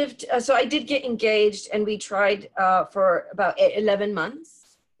 We lived, so I did get engaged and we tried for about 11 months.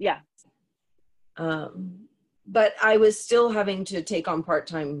 Yeah. But I was still having to take on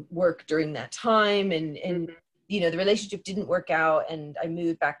part-time work during that time. And the relationship didn't work out. And I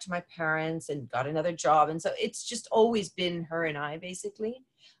moved back to my parents and got another job. And so it's just always been her and I, basically.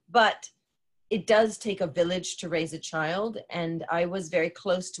 But it does take a village to raise a child. And I was very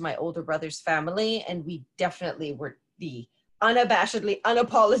close to my older brother's family. And we definitely were the unabashedly,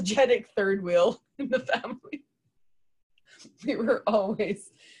 unapologetic third wheel in the family. We were always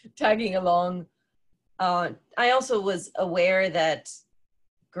tagging along. I also was aware that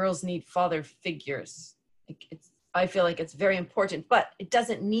girls need father figures. I feel like it's very important, but it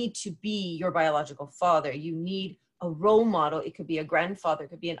doesn't need to be your biological father. You need a role model. It could be a grandfather, it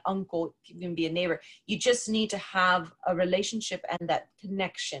could be an uncle, it could even be a neighbor. You just need to have a relationship and that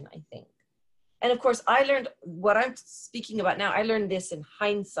connection, I think. And of course, I learned what I'm speaking about now. I learned this in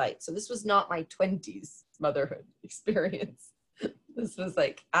hindsight. So this was not my 20s motherhood experience. This was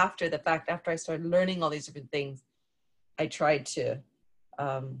after the fact, after I started learning all these different things, I tried to,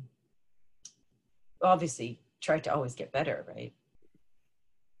 obviously tried to always get better, right?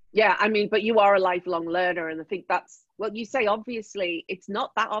 Yeah, I mean, but you are a lifelong learner. And I think that's, well, you say, obviously, it's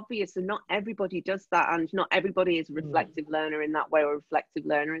not that obvious and not everybody does that. And not everybody is a reflective learner in that way or a reflective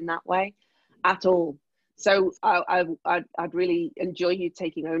learner in that way at all. So I'd really enjoy you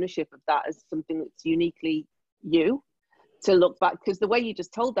taking ownership of that as something that's uniquely you. To look back, because the way you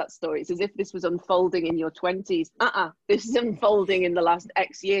just told that story, it's as if this was unfolding in your 20s. This is unfolding in the last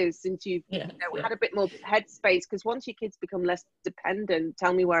X years since you've had a bit more headspace. Because once your kids become less dependent,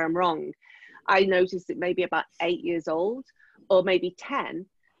 tell me where I'm wrong, I noticed that maybe about 8 years old or maybe 10,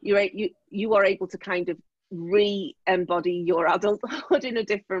 you are able to kind of re-embody your adulthood in a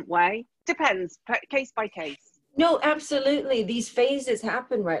different way? Depends, case by case. No, absolutely. These phases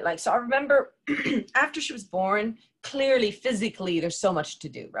happen, right? Like, so I remember after she was born, clearly physically there's so much to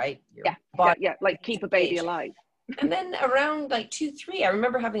do, right? Your body, like keep a baby alive. And then around like 2, 3, I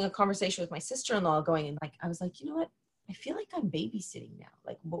remember having a conversation with my sister-in-law going, and like, I was like, you know what? I feel like I'm babysitting now.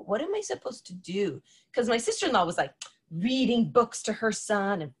 Like, what am I supposed to do? Because my sister-in-law was like reading books to her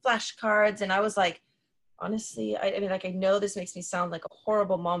son and flashcards. And I was like, honestly, I mean, like, I know this makes me sound like a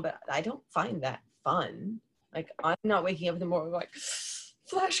horrible mom, but I don't find that fun. Like, I'm not waking up in the morning like,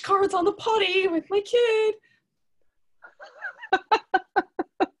 flashcards on the potty with my kid.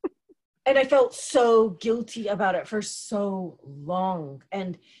 And I felt so guilty about it for so long.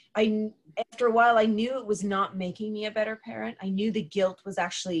 And after a while, I knew it was not making me a better parent. I knew the guilt was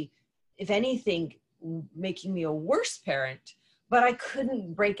actually, if anything, making me a worse parent, but I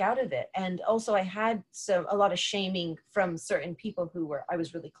couldn't break out of it. And also I had a lot of shaming from certain people who I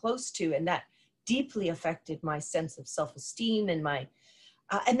was really close to, and that deeply affected my sense of self-esteem and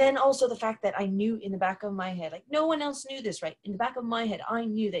and then also the fact that I knew in the back of my head, like no one else knew this, right? In the back of my head, I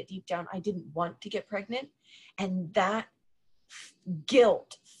knew that deep down, I didn't want to get pregnant. And that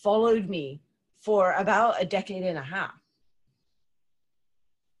guilt followed me for about a decade and a half.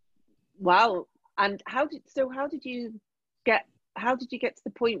 Wow. And how did you get to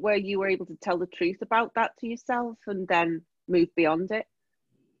the point where you were able to tell the truth about that to yourself and then move beyond it?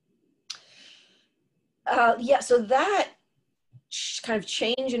 So that kind of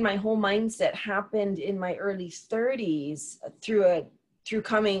change in my whole mindset happened in my early 30s through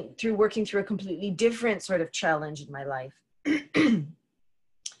working through a completely different sort of challenge in my life.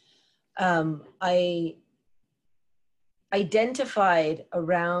 I identified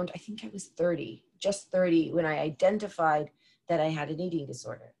around, I think I was just 30, when I identified that I had an eating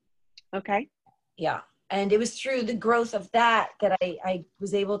disorder. Okay. Yeah. And it was through the growth of that I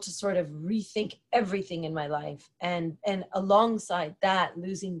was able to sort of rethink everything in my life. And alongside that,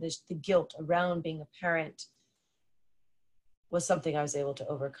 losing the guilt around being a parent was something I was able to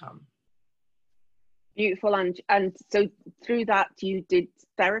overcome. Beautiful. And so through that, you did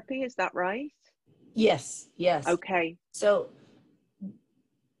therapy, is that right? Yes. Okay. So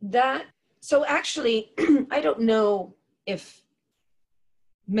actually, I don't know if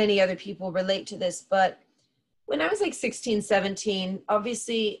many other people relate to this, but when I was like 16, 17,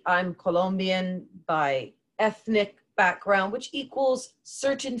 obviously I'm Colombian by ethnic background, which equals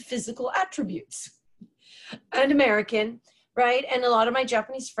certain physical attributes, and American, right? And a lot of my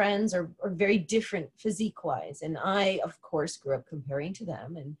Japanese friends are very different physique-wise. And I, of course, grew up comparing to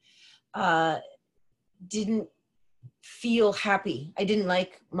them and didn't feel happy. I didn't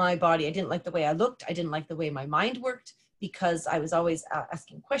like my body. I didn't like the way I looked. I didn't like the way my mind worked, because I was always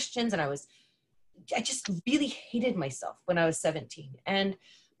asking questions, and I just really hated myself when I was 17.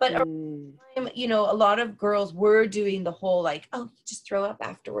 But around the time, a lot of girls were doing the whole like, oh, you just throw up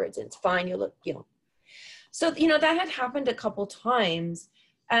afterwards and it's fine. You look, So, that had happened a couple times,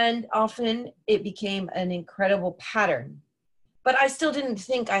 and often it became an incredible pattern. But I still didn't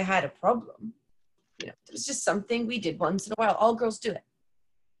think I had a problem. It was just something we did once in a while. All girls do it,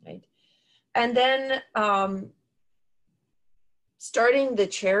 right? And then starting the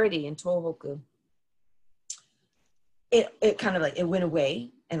charity in Tohoku, it kind of like, it went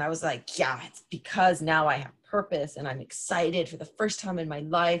away. And I was like, yeah, it's because now I have purpose and I'm excited for the first time in my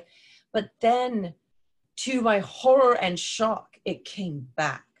life. But then, to my horror and shock, it came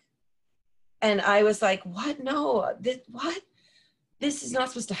back. And I was like, what? No, what? This is not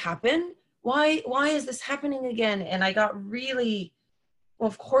supposed to happen. Why is this happening again? And I got really, well,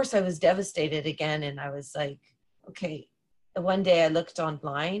 of course I was devastated again. And I was like, okay. One day I looked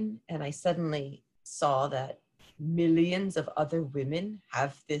online and I suddenly saw that millions of other women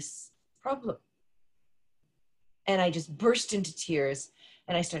have this problem. And I just burst into tears.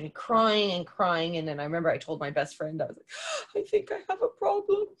 And I started crying and crying. And then I remember I told my best friend, I was like, I think I have a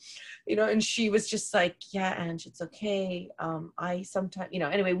problem, and she was just like, yeah, Ange, it's okay. I sometimes,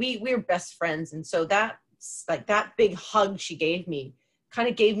 anyway, we were best friends. And so that big hug she gave me kind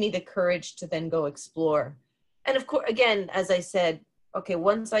of gave me the courage to then go explore. And of course, again, as I said, okay,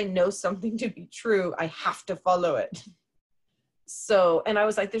 once I know something to be true, I have to follow it. So, and I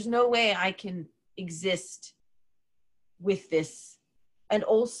was like, there's no way I can exist with this. And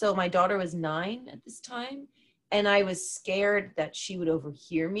also my daughter was 9 at this time, and I was scared that she would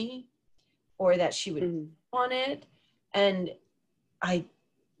overhear me or that she would on it. And I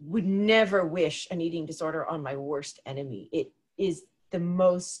would never wish an eating disorder on my worst enemy. It is the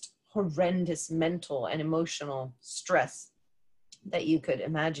most horrendous mental and emotional stress that you could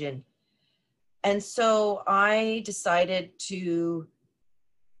imagine. And so I decided to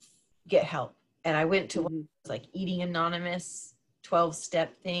get help. And I went to like Eating Anonymous,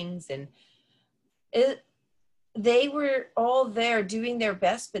 12-step things. And they were all there doing their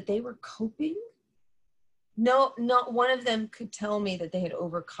best, but they were coping. No, not one of them could tell me that they had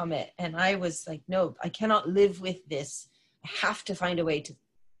overcome it. And I was like, no, I cannot live with this. I have to find a way to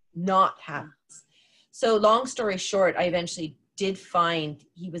not have this. So long story short, I eventually did find,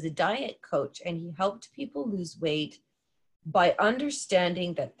 he was a diet coach, and he helped people lose weight by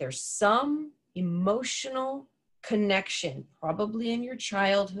understanding that there's some emotional connection, probably in your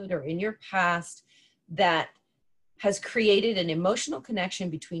childhood or in your past, that has created an emotional connection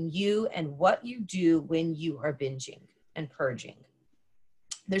between you and what you do when you are binging and purging.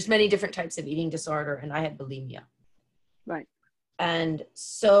 There's many different types of eating disorder, and I had bulimia. Right. And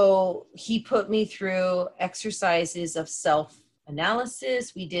so he put me through exercises of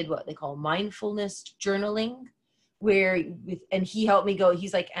self-analysis. We did what they call mindfulness journaling, and he helped me go,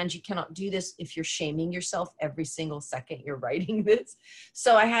 he's like, Angie, you cannot do this if you're shaming yourself every single second you're writing this.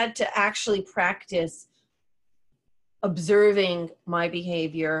 So I had to actually practice observing my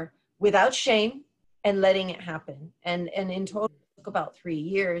behavior without shame and letting it happen. And in total, it took about 3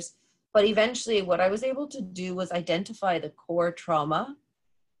 years. But eventually what I was able to do was identify the core trauma,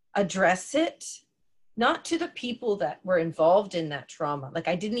 address it, not to the people that were involved in that trauma. Like,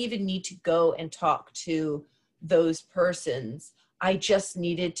 I didn't even need to go and talk to those persons. I just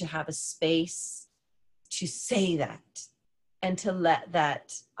needed to have a space to say that and to let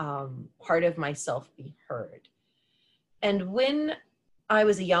that part of myself be heard. And when I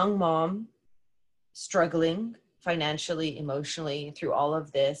was a young mom, struggling financially, emotionally through all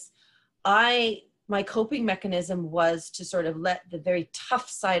of this, my coping mechanism was to sort of let the very tough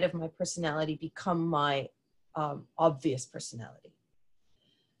side of my personality become my obvious personality.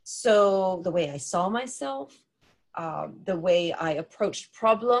 So the way I saw myself, the way I approached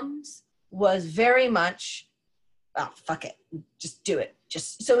problems was very much, fuck it, just do it.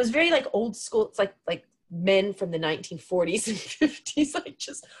 So it was very like old school. It's like men from the 1940s and 50s, like,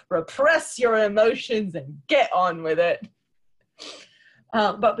 just repress your emotions and get on with it.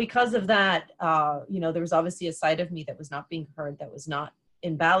 But because of that, there was obviously a side of me that was not being heard, that was not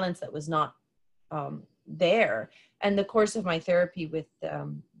in balance, that was not there. And the course of my therapy with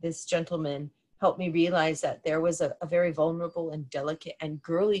this gentleman helped me realize that there was a very vulnerable and delicate and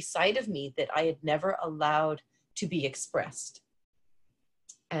girly side of me that I had never allowed to be expressed.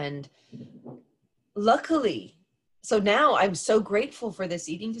 And luckily, so now I'm so grateful for this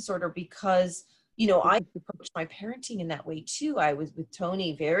eating disorder, because I approached my parenting in that way too. I was with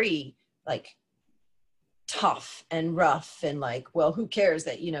Tony very like tough and rough and like, well, who cares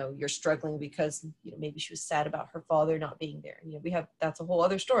that, you're struggling because, maybe she was sad about her father not being there. That's a whole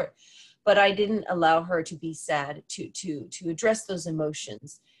other story. But I didn't allow her to be sad, to address those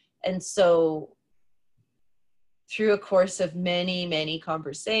emotions. And so through a course of many, many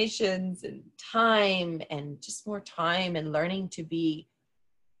conversations and time, and just more time and learning to be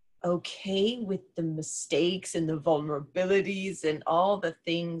okay with the mistakes and the vulnerabilities and all the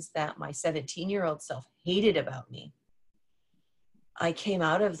things that my 17-year-old self hated about me, I came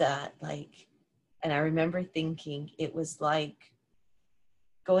out of that and I remember thinking it was like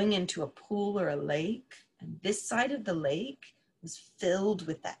going into a pool or a lake, and this side of the lake was filled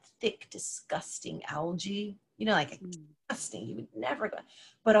with that thick, disgusting algae, disgusting, you would never go.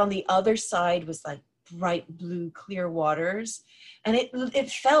 But on the other side was like bright blue, clear waters. And it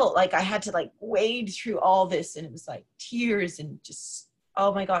felt like I had to wade through all this, and it was like tears and just,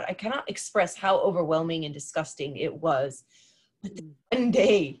 oh my God, I cannot express how overwhelming and disgusting it was. But then one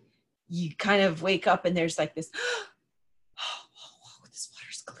day you kind of wake up and there's like this, oh, this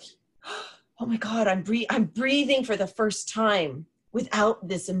water's clean. Oh my God, I'm breathing for the first time without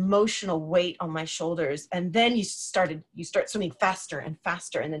this emotional weight on my shoulders. And then you start swimming faster and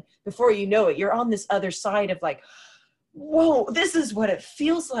faster. And then before you know it, you're on this other side of whoa, this is what it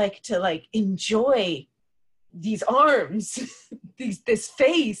feels like to enjoy these arms, this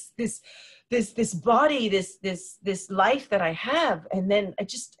face, this body, this life that I have. And then I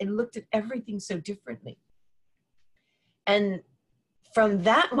looked at everything so differently. And from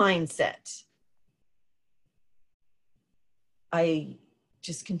that mindset, I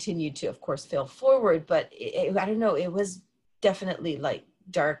just continued to, of course, fail forward, but I don't know, it was definitely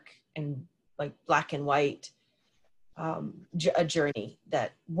dark and black and white, a journey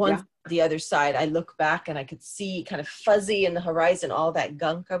that once the other side, I look back and I could see kind of fuzzy in the horizon, all that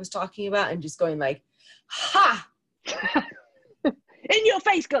gunk I was talking about, and just going ha! In your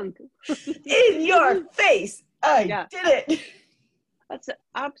face, gunk! In your face! I did it! That's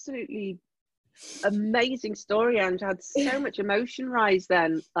absolutely Amazing story, and I had so much emotion rise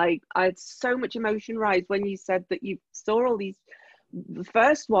then. Like, I had so much emotion rise when you said that you saw all these. The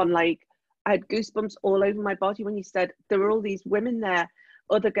first one, like, I had goosebumps all over my body when you said there were all these women there,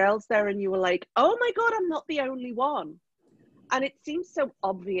 other girls there, and you were like, oh my God, I'm not the only one. And it seems so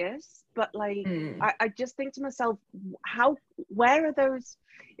obvious, but like, I just think to myself, where are those?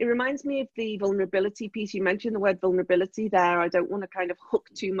 It reminds me of the vulnerability piece. You mentioned the word vulnerability there. I don't want to kind of hook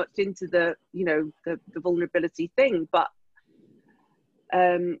too much into the vulnerability thing, but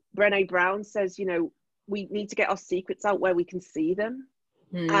Brené Brown says, we need to get our secrets out where we can see them.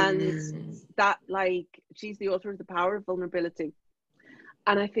 And that, like, she's the author of The Power of Vulnerability.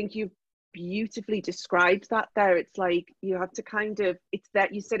 And I think you've beautifully described that there. It's like, you have to kind of, it's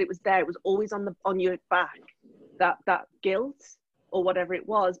that, you said it was there, it was always on your back, that guilt or whatever it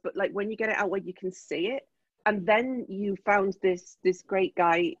was, but like when you get it out where you can see it. And then you found this great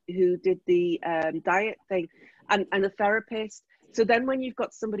guy who did the diet thing and a therapist. So then when you've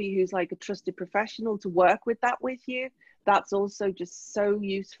got somebody who's like a trusted professional to work with that with you, that's also just so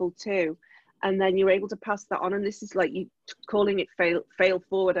useful too. And then you're able to pass that on. And this is like, you calling it fail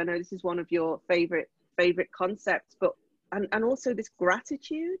forward. I know this is one of your favorite concepts, but and also this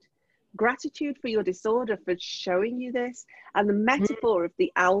gratitude for your disorder, for showing you this, and the metaphor of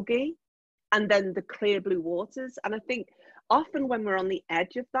the algae and then the clear blue waters. And I think often when we're on the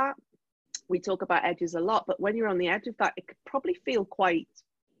edge of that, we talk about edges a lot, but when you're on the edge of that, it could probably feel quite,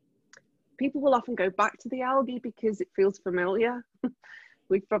 people will often go back to the algae because it feels familiar.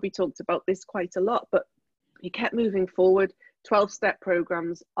 We've probably talked about this quite a lot, but you kept moving forward. 12-step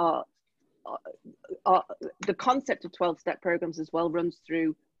programs are the concept of 12-step programs as well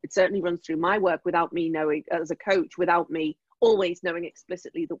it certainly runs through my work without me knowing, as a coach, without me always knowing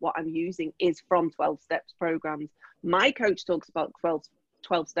explicitly that what I'm using is from 12-steps programs. My coach talks about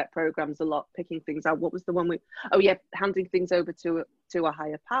 12-step programs a lot, picking things out. What was the one handing things over to a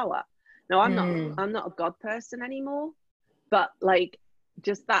higher power. Now, I'm not a God person anymore, but like,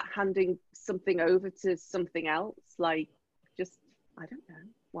 just that handing something over to something else, like, just, I don't know,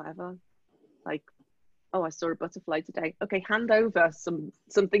 whatever, like, oh, I saw a butterfly today, okay, hand over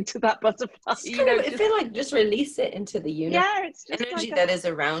something to that butterfly. I feel like just release it into the universe. Yeah, it's just energy like that is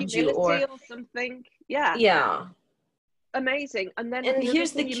around you, or something. Yeah, amazing. And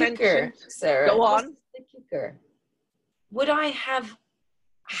here's the kicker, Sarah. Go on. The kicker. Would I have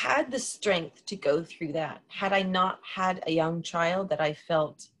had the strength to go through that had I not had a young child that I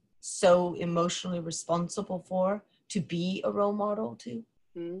felt so emotionally responsible for, to be a role model to?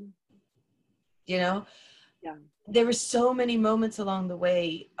 Yeah. There were so many moments along the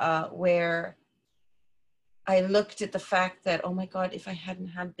way where I looked at the fact that, oh my God, if I hadn't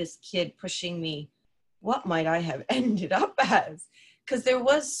had this kid pushing me, what might I have ended up as? Because there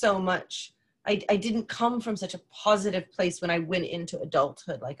was so much. I didn't come from such a positive place when I went into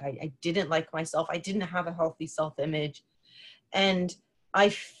adulthood. Like, I didn't like myself. I didn't have a healthy self-image. And I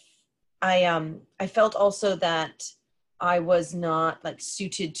felt also that I was not like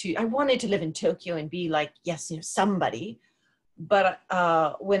suited to, I wanted to live in Tokyo and be like, yes, somebody. But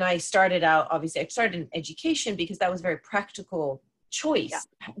when I started out, obviously I started in education because that was a very practical choice,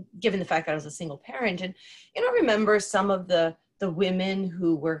 given the fact that I was a single parent. And, I remember some of the women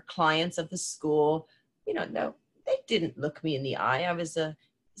who were clients of the school, no, they didn't look me in the eye. I was a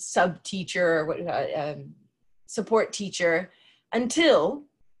sub teacher or support teacher, until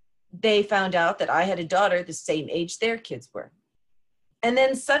they found out that I had a daughter the same age their kids were. And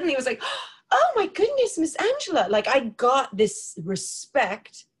then suddenly it was like, oh my goodness, Miss Angela. Like, I got this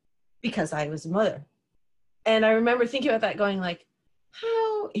respect because I was a mother. And I remember thinking about that, going like,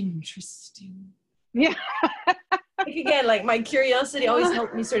 how interesting. Yeah. Like, again, like, my curiosity always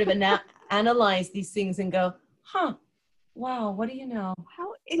helped me sort of analyze these things and go, wow, what do you know?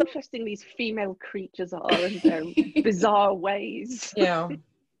 How interesting these female creatures are in their bizarre ways. Yeah.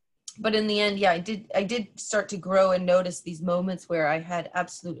 But in the end, I did start to grow and notice these moments where I had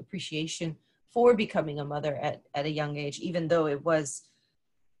absolute appreciation for becoming a mother at a young age, even though it was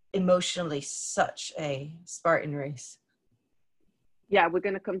emotionally such a Spartan race. Yeah, we're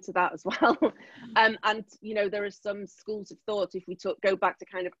going to come to that as well. And, there are some schools of thought, if we go back to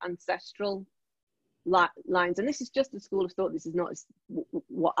kind of ancestral lines, and this is just a school of thought, this is not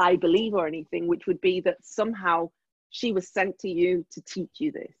what I believe or anything, which would be that somehow she was sent to you to teach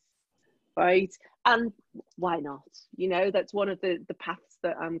you this, right? And why not? That's one of the paths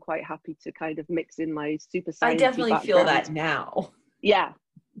that I'm quite happy to kind of mix in my super science. I definitely feel that now. Yeah.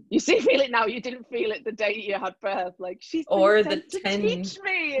 You feel it now. You didn't feel it the day you had birth. Like, she's or the 10 teach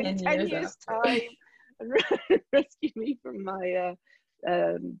me in 10 years time and rescue me from my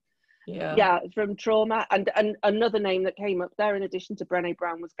Yeah, from trauma. And another name that came up there in addition to Brené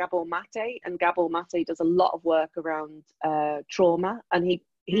Brown was Gabor Mate. And Gabor Mate does a lot of work around trauma. And he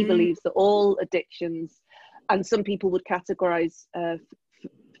believes that all addictions, and some people would categorize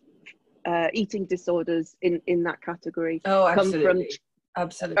eating disorders in that category. Oh, absolutely. Come from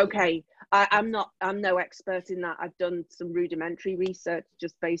absolutely. Okay, I'm no expert in that. I've done some rudimentary research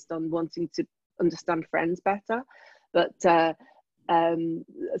just based on wanting to understand friends better, but so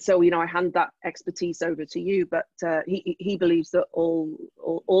I hand that expertise over to you. But he believes that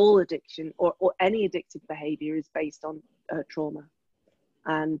all addiction or any addictive behavior is based on trauma,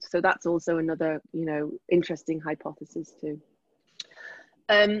 and so that's also another interesting hypothesis too.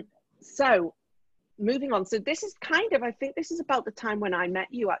 So moving on. So this is I think this is about the time when I met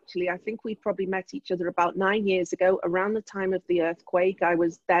you, actually. I think we probably met each other about 9 years ago, around the time of the earthquake. I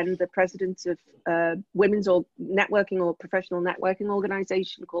was then the president of women's or professional networking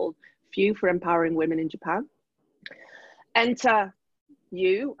organization called FEW, for empowering women in Japan. Enter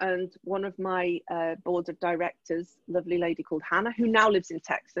you and one of my board of directors, lovely lady called Hannah, who now lives in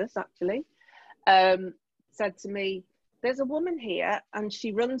Texas, actually, said to me, there's a woman here and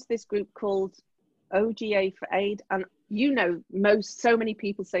she runs this group called OGA for Aid. And so many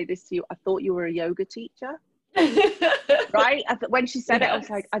people say this to you, I thought you were a yoga teacher. Right? When she said it, I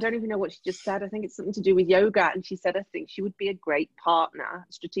was like, I don't even know what she just said. I think it's something to do with yoga. And she said, I think she would be a great partner,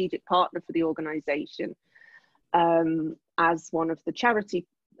 strategic partner for the organization, as one of the charity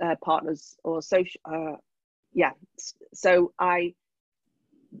partners or social. So I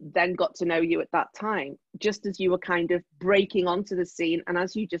then got to know you at that time, just as you were kind of breaking onto the scene, and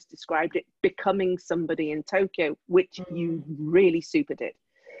as you just described it, becoming somebody in Tokyo, which you really super did.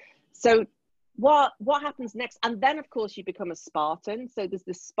 So what happens next? And then of course you become a Spartan. So there's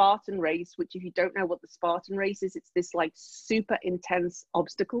the Spartan race, which, if you don't know what the Spartan race is, it's this like super intense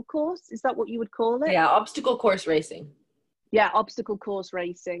obstacle course. Is that what you would call it? Yeah, obstacle course racing. Yeah, obstacle course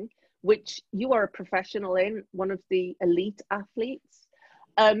racing, which you are a professional in, one of the elite athletes.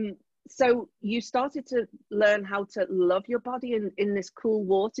 So you started to learn how to love your body in this cool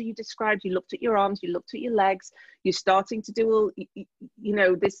water you described. You looked at your arms, you looked at your legs, you're starting to do all,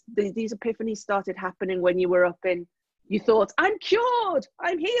 these epiphanies started happening when you were up in, you thought, I'm cured,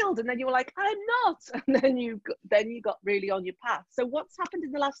 I'm healed. And then you were like, I'm not. And then you got really on your path. So what's happened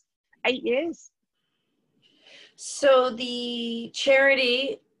in the last 8 years? So the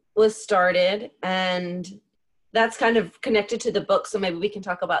charity was started, and that's kind of connected to the book. So maybe we can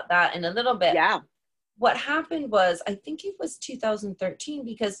talk about that in a little bit. Yeah. What happened was, I think it was 2013,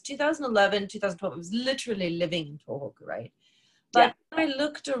 because 2011, 2012, I was literally living in Tohoku, right? But I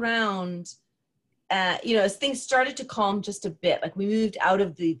looked around, as things started to calm just a bit, like we moved out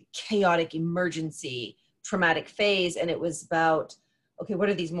of the chaotic emergency traumatic phase, and it was about, okay, what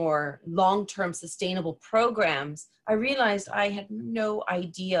are these more long-term sustainable programs? I realized I had no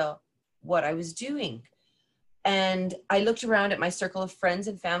idea what I was doing. And I looked around at my circle of friends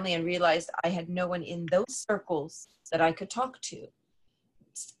and family and realized I had no one in those circles that I could talk to.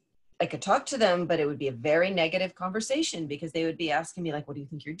 I could talk to them, but it would be a very negative conversation, because they would be asking me like, what do you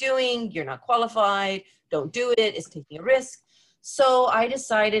think you're doing? You're not qualified. Don't do it. It's taking a risk. So I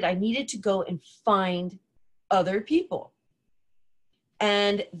decided I needed to go and find other people.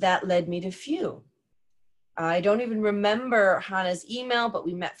 And that led me to FEW. I don't even remember Hannah's email, but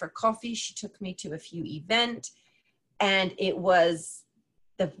we met for coffee. She took me to a FEW event, and it was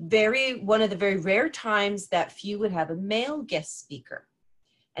one of the very rare times that FEW would have a male guest speaker,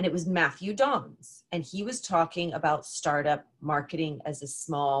 and it was Matthew Dons, and he was talking about startup marketing as a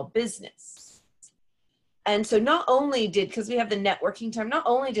small business. And so not only because we have the networking time, not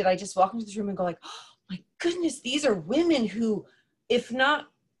only did I just walk into this room and go like, oh my goodness, these are women who, if not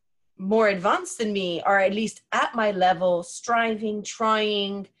more advanced than me, are at least at my level, striving,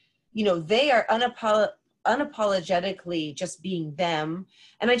 trying, they are unapologetically just being them.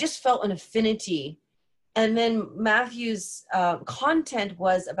 And I just felt an affinity. And then Matthew's content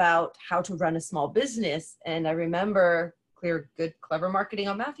was about how to run a small business. And I remember good, clever marketing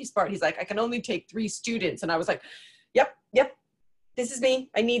on Matthew's part. He's like, I can only take 3 students. And I was like, yep, this is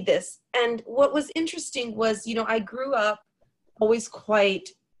me. I need this. And what was interesting was, I grew up always quite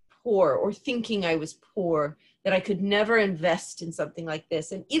poor, or thinking I was poor, that I could never invest in something like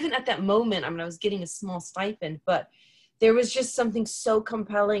this. And even at that moment, I was getting a small stipend, but there was just something so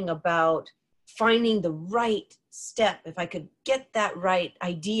compelling about finding the right step. If I could get that right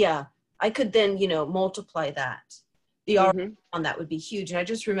idea, I could then, multiply that. The ROI on that would be huge. And I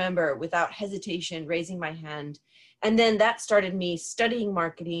just remember, without hesitation, raising my hand. And then that started me studying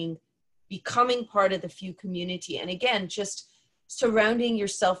marketing, becoming part of the FEW community. And again, just surrounding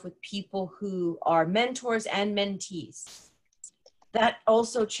yourself with people who are mentors and mentees. That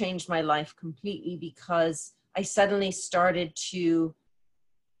also changed my life completely, because I suddenly started to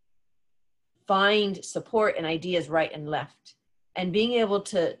find support and ideas right and left, and being able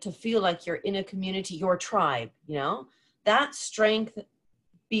to feel like you're in a community, your tribe, you know, that strength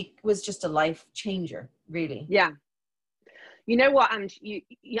was just a life changer, really. Yeah. You know what, and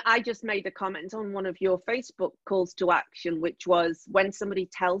I just made a comment on one of your Facebook calls to action, which was, when somebody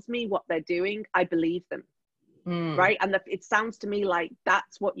tells me what they're doing, I believe them. Right. And it sounds to me like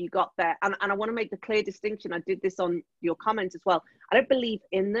that's what you got there. And I want to make the clear distinction. I did this on your comment as well. I don't believe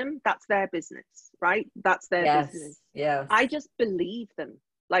in them. That's their business, right? That's their business. Yeah. I just believe them.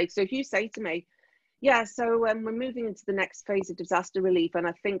 Like, so if you say to me, yeah, so we're moving into the next phase of disaster relief, and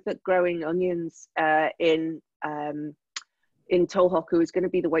I think that growing onions in Tohoku is going to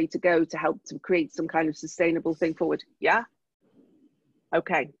be the way to go to help to create some kind of sustainable thing forward. Yeah.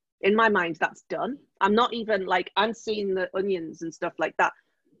 Okay. In my mind, that's done. I'm not even like, I'm seeing the onions and stuff like that.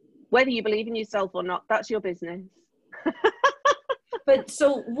 Whether you believe in yourself or not, that's your business. But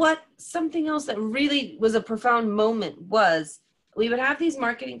so something else that really was a profound moment was, we would have these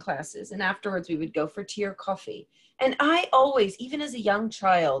marketing classes, and afterwards we would go for tea or coffee. And I always, even as a young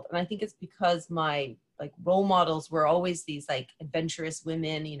child, and I think it's because my like role models were always these like adventurous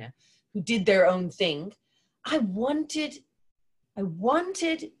women, you know, who did their own thing. I wanted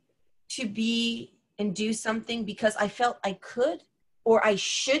to be and do something because I felt I could, or I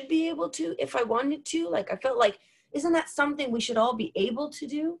should be able to if I wanted to. Like, I felt like, isn't that something we should all be able to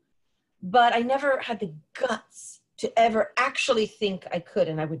do? But I never had the guts to ever actually think I could,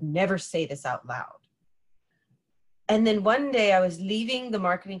 and I would never say this out loud. And then one day I was leaving the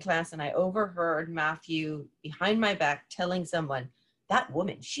marketing class, and I overheard Matthew behind my back telling someone, that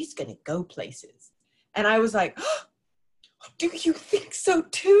woman, she's going to go places. And I was like, oh, do you think so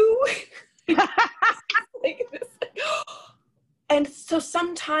too? Like this. And so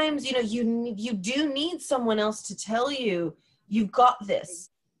sometimes, you know, you do need someone else to tell you, you've got this,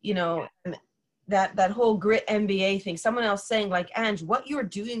 you know, that whole grit MBA thing, someone else saying like, Ange, what you're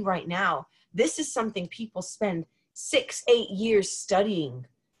doing right now, this is something people spend 6-8 years studying.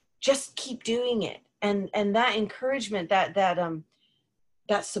 Just keep doing it. And that encouragement, that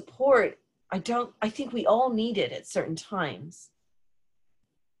support, I think we all need it at certain times.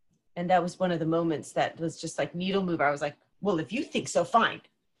 And that was one of the moments that was just like needle mover. I was like, well, if you think so, fine.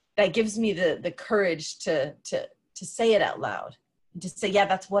 That gives me the courage to say it out loud, and to say, yeah,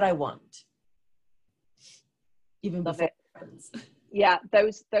 that's what I want. Even before it happens. Yeah,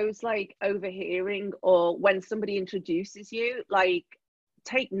 those like overhearing, or when somebody introduces you, like,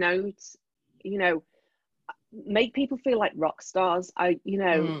 take notes, you know, make people feel like rock stars. I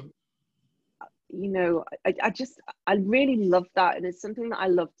really love that, and it's something that I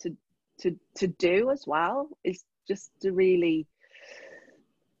love to do as well, is just to really,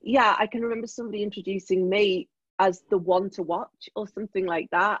 yeah, I can remember somebody introducing me as the one to watch or something like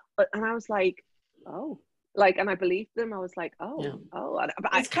that, and I was like, oh, like, and I believed them. I was like,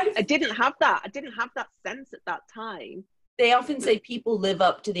 I didn't have that sense at that time. They often say people live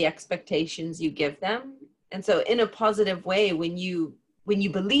up to the expectations you give them, and so in a positive way, when you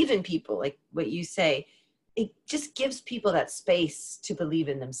believe in people, like what you say, it just gives people that space to believe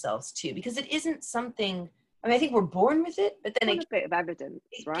in themselves too, because it isn't something, I mean, I think we're born with it, but then a bit of evidence,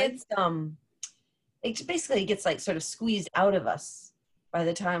 right? It basically gets like sort of squeezed out of us by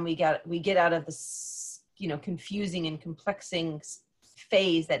the time we get out of this, you know, confusing and complexing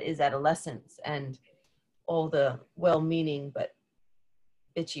phase that is adolescence, and all the well-meaning but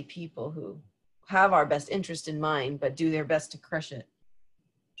bitchy people who have our best interest in mind but do their best to crush it.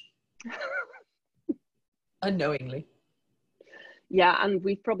 Unknowingly. Yeah, and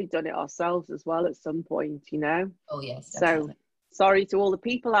we've probably done it ourselves as well at some point, you know. Oh yes, definitely. So sorry to all the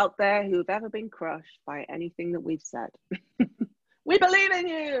people out there who've ever been crushed by anything that we've said. We believe in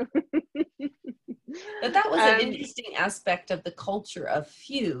you. But that was an interesting aspect of the culture of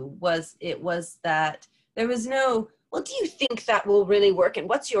Few, was that there was no, well, do you think that will really work, and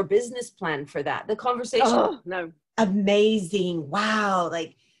what's your business plan for that? The conversation, no, amazing, wow,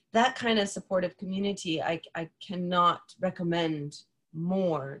 like that kind of supportive community, I cannot recommend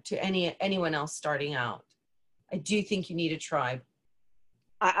more to anyone else starting out. I do think you need a tribe.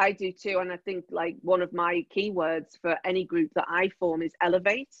 I do too, and I think like one of my keywords for any group that I form is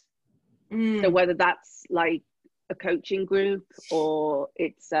elevate. So whether that's like a coaching group, or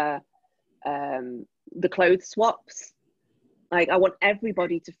it's the clothes swaps, like I want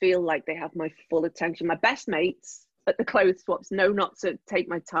everybody to feel like they have my full attention. My best mates at the clothes swaps know not to take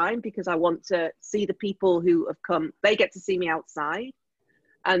my time because I want to see the people who have come. They get to see me outside.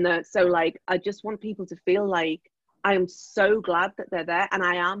 And so like, I just want people to feel like I am so glad that they're there. And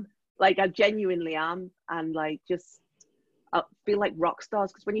I am, like, I genuinely am. And like, just feel like rock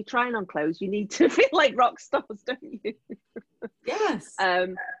stars. Because when you're trying on clothes, you need to feel like rock stars, don't you? Yes.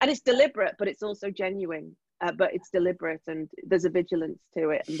 And it's deliberate, but it's also genuine. But it's deliberate, and there's a vigilance to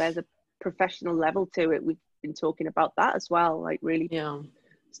it, and there's a professional level to it. We've been talking about that as well, like really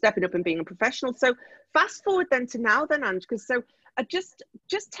stepping up and being a professional. So fast forward then to now then, Ange, because so just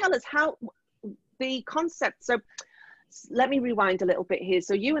tell us how the concept. So let me rewind a little bit here.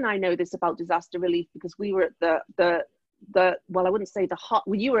 So you and I know this about disaster relief because we were at the well, I wouldn't say the heart.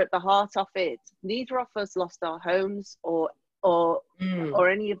 Well, you were at the heart of it. Neither of us lost our homes or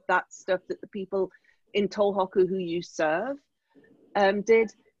any of that stuff that the people in Tohoku who you serve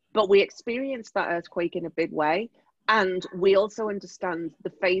did, but we experienced that earthquake in a big way, and we also understand the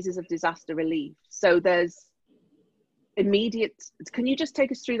phases of disaster relief. So there's immediate. Can you just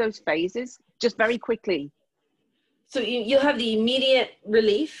take us through those phases just very quickly? So you'll have the immediate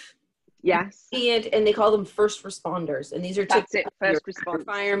relief. Yes. And they call them first responders, and these are That's it. First responders. Your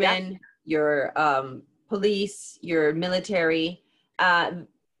firemen, your police, your military,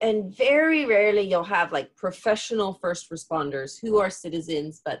 and very rarely you'll have like professional first responders who are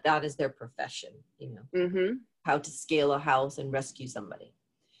citizens, but that is their profession. You know, how to scale a house and rescue somebody,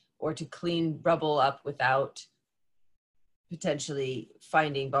 or to clean rubble up without potentially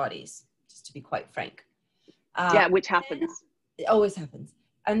finding bodies. Just to be quite frank. Which happens. It always happens.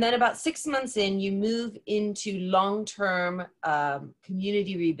 And then about 6 months in, you move into long-term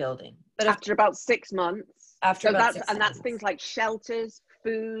community rebuilding. But after about 6 months. After so about that's, and that's things like shelters,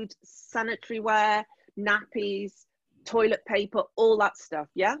 food, sanitary ware, nappies, toilet paper, all that stuff.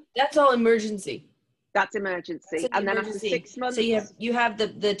 Yeah. That's all emergency. That's emergency. And then after 6 months. So you have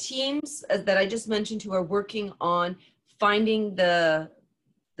the teams that I just mentioned who are working on finding the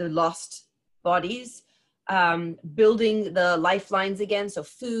lost bodies. Building the lifelines again, so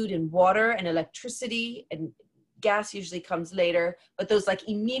food and water and electricity, and gas usually comes later, but those like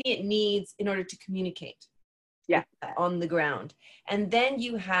immediate needs in order to communicate on the ground. And then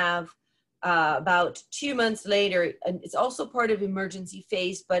you have about 2 months later, and it's also part of emergency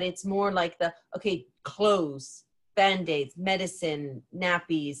phase, but it's more like clothes, band-aids, medicine,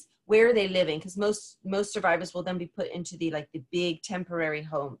 nappies, where are they living? Because most survivors will then be put into the big temporary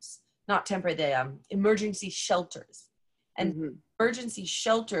homes. Not temporary, the emergency shelters. And emergency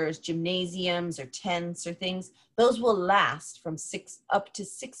shelters, gymnasiums or tents or things, those will last from up to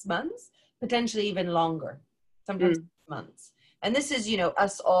 6 months, potentially even longer, sometimes 6 months. And this is,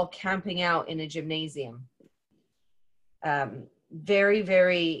 us all camping out in a gymnasium. Very,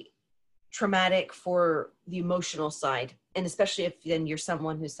 very traumatic for the emotional side. And especially if then you're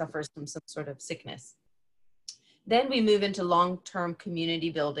someone who suffers from some sort of sickness. Then we move into long-term community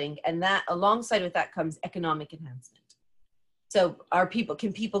building, and that alongside with that comes economic enhancement. So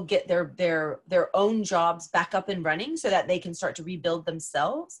can people get their own jobs back up and running so that they can start to rebuild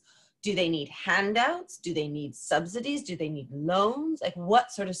themselves? Do they need handouts? Do they need subsidies? Do they need loans? Like,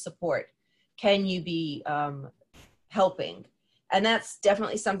 what sort of support can you be helping? And that's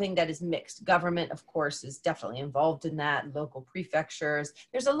definitely something that is mixed. Government, of course, is definitely involved in that. Local prefectures.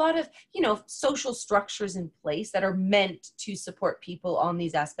 There's a lot of, social structures in place that are meant to support people on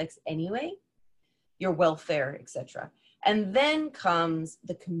these aspects anyway, your welfare, etc. And then comes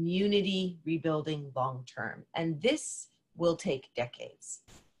the community rebuilding long-term. And this will take decades.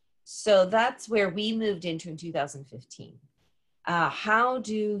 So that's where we moved into in 2015. How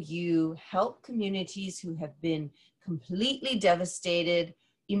do you help communities who have been completely devastated,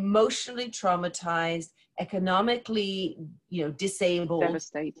 emotionally traumatized, economically, disabled,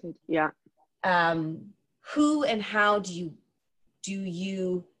 devastated? Yeah. Who and how do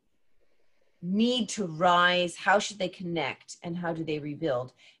you need to rise? How should they connect, and how do they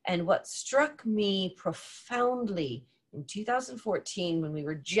rebuild? And what struck me profoundly in 2014, when we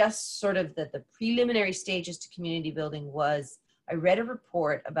were just sort of the preliminary stages to community building, was I read a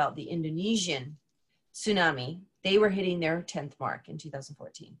report about the Indonesian tsunami. They were hitting their 10th mark in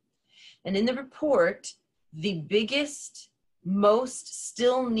 2014. And in the report, the biggest, most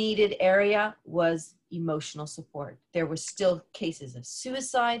still needed area was emotional support. There were still cases of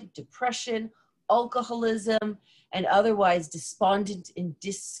suicide, depression, alcoholism, and otherwise despondent and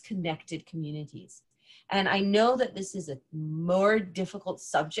disconnected communities. And I know that this is a more difficult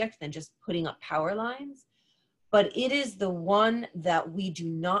subject than just putting up power lines, but it is the one that we do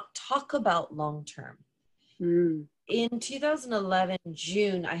not talk about long-term. In 2011,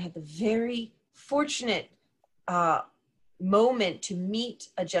 June, I had the very fortunate moment to meet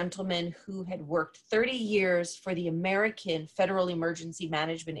a gentleman who had worked 30 years for the American Federal Emergency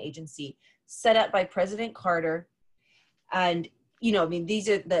Management Agency, set up by President Carter. And, you know, I mean, these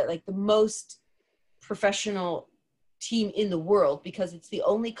are the most professional team in the world, because it's the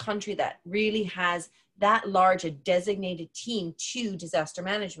only country that really has that large a designated team to disaster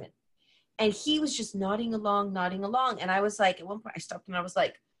management. And he was just nodding along. And I was like, at one point I stopped and I was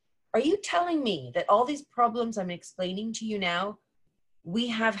like, are you telling me that all these problems I'm explaining to you now, we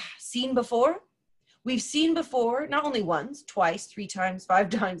have seen before? We've seen before, not only once, twice, 3 times, 5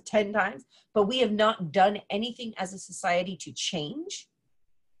 times, 10 times, but we have not done anything as a society to change.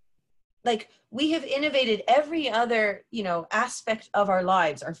 Like, we have innovated every other, you know, aspect of our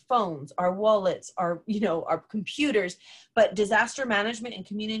lives, our phones, our wallets, our, you know, our computers, but disaster management and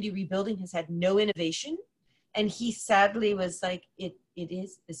community rebuilding has had no innovation. And he sadly was like,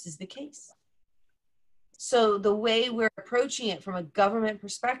 this is the case. So the way we're approaching it from a government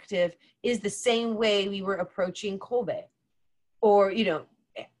perspective is the same way we were approaching Kobe or, you know,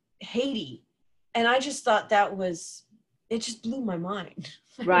 Haiti. And I just thought it just blew my mind.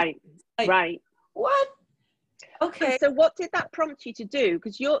 Right. Like, right. What? Okay. So what did that prompt you to do?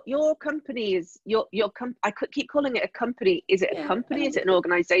 Because your company is I could keep calling it a company. Is it a company? Is it an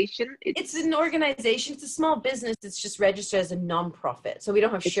organization? It's an organization. It's a small business. It's just registered as a nonprofit. So we don't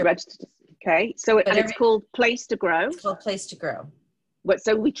have it's registered. Okay. So it's called Place to Grow. It's called Place to Grow.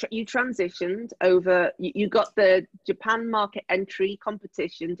 So you transitioned over. You got the Japan market entry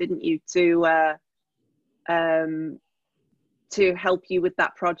competition, didn't you? To help you with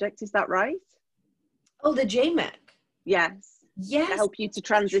that project. Is that right? Oh, the JMAC. Yes. Yes. To help you to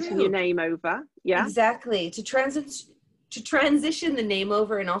transition your name over. Yeah. Exactly. To transition the name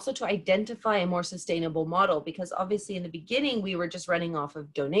over, and also to identify a more sustainable model, because obviously in the beginning we were just running off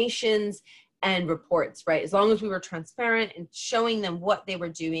of donations and reports, right? As long as we were transparent and showing them what they were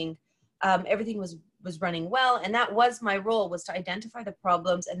doing, everything was running well. And that was my role, was to identify the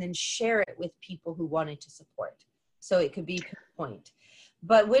problems and then share it with people who wanted to support, so it could be pinpoint.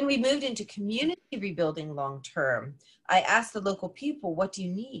 But when we moved into community rebuilding long term, I asked the local people, what do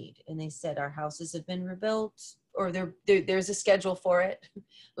you need? And they said, our houses have been rebuilt, or there's a schedule for it.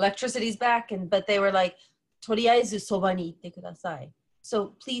 Electricity's back. But they were like, "Toriaizu soba ni itte kudasai."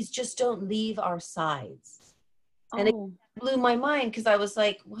 So please just don't leave our sides. And it blew my mind, because I was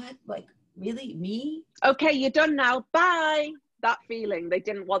like, what? Like, really? Me? Okay, you're done now. Bye. That feeling. They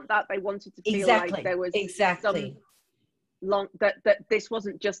didn't want that. They wanted to feel like there was some that this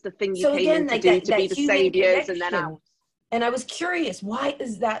wasn't just the thing you came in to do to be the saviors and then out. And I was curious, why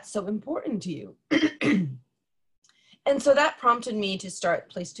is that so important to you? And so that prompted me to start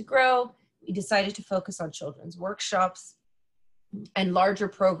Place to Grow. We decided to focus on children's workshops and larger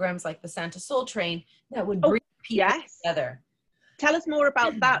programs like the Santa Soul Train that would bring people together. Tell us more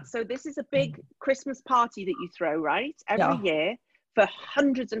about that. So this is a big Christmas party that you throw, right? Every year for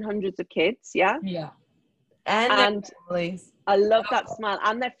hundreds and hundreds of kids. Yeah. Yeah. And families. I love that smile,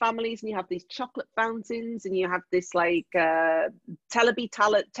 and their families. And you have these chocolate fountains, and you have this like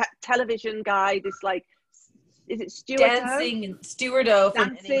television guy, this like, is it Stuart dancing and Stuart O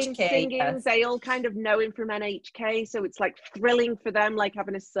from dancing, NHK, singing. Yes. They all kind of know him from NHK, so it's like thrilling for them, like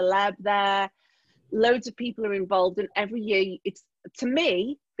having a celeb there. Loads of people are involved, and every year it's, to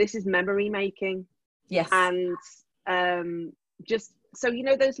me, this is memory making. Yes. And just so you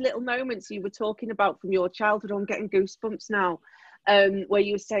know, those little moments you were talking about from your childhood, I'm getting goosebumps now, where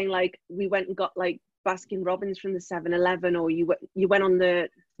you were saying like, we went and got like Baskin Robbins from the 7-Eleven, or you went on the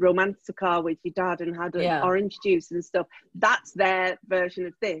Romantica with your dad and had an orange juice and stuff. That's their version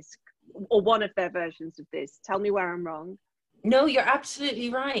of this, or one of their versions of this. Tell me where I'm wrong. No, you're absolutely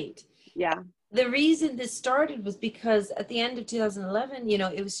right. Yeah. The reason this started was because at the end of 2011, you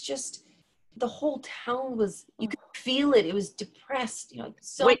know, it was just, the whole town was, you could feel it. It was depressed, you know.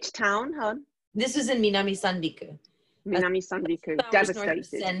 So which town, hon? This was in Minami Sanriku. Minami Sanriku, devastated.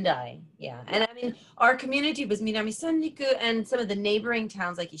 Sendai, yeah. And I mean, our community was Minami Sanriku and some of the neighboring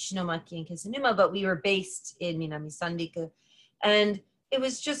towns like Ishinomaki and Kisunuma, but we were based in Minami Sanriku. And it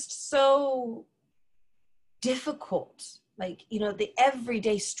was just so difficult. Like, you know, the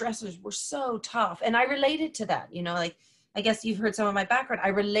everyday stressors were so tough. And I related to that, you know, like, I guess you've heard some of my background. I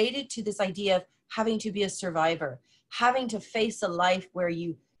related to this idea of having to be a survivor, having to face a life where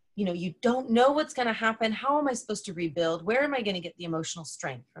you don't know what's going to happen. How am I supposed to rebuild? Where am I going to get the emotional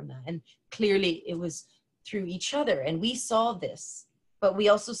strength from that? And clearly it was through each other. And we saw this, but we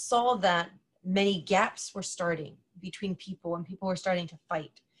also saw that many gaps were starting between people, and people were starting to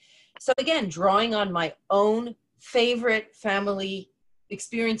fight. So again, drawing on my own favorite family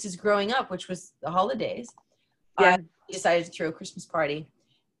experiences growing up, which was the holidays, Yeah. I decided to throw a Christmas party,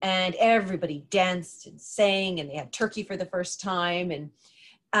 and everybody danced and sang, and they had turkey for the first time. And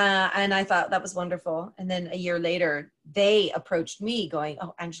I thought that was wonderful. And then a year later, they approached me going,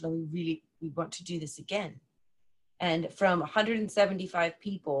 "Oh, Angela, we want to do this again." And from 175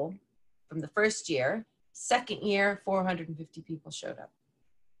 people from the first year, second year, 450 people showed up.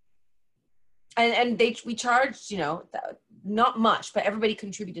 And we charged, not much, but everybody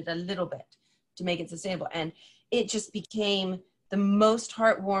contributed a little bit to make it sustainable. And it just became the most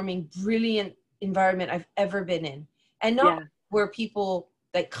heartwarming, brilliant environment I've ever been in. And not where people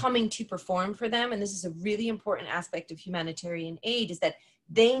like coming to perform for them. And this is a really important aspect of humanitarian aid, is that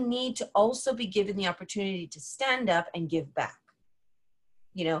they need to also be given the opportunity to stand up and give back.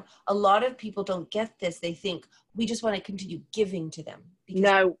 A lot of people don't get this. They think we just want to continue giving to them.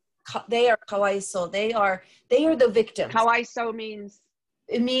 No. They are kawaiso. They are the victims. Kawaiso means?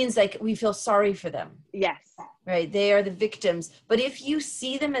 It means like we feel sorry for them. Yes. Right. They are the victims. But if you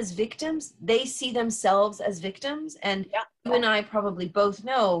see them as victims, they see themselves as victims. And you and I probably both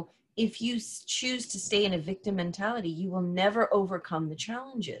know, if you choose to stay in a victim mentality, you will never overcome the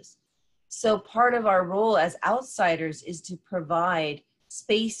challenges. So part of our role as outsiders is to provide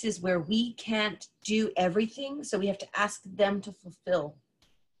spaces where we can't do everything. So we have to ask them to fulfill.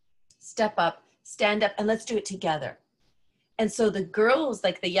 Step up, stand up, and let's do it together. And so the girls,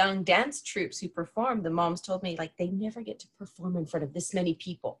 like the young dance troupes who perform, the moms told me, like, they never get to perform in front of this many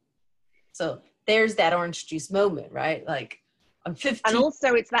people. So there's that orange juice moment, right? Like, I'm 15. And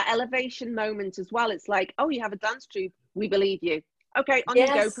also it's that elevation moment as well. It's like, oh, you have a dance troupe, we believe you. Okay, on you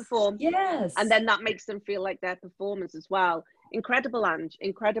go, perform. Yes. And then that makes them feel like they're performers as well. Incredible, Ange,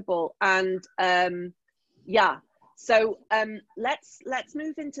 incredible. And so let's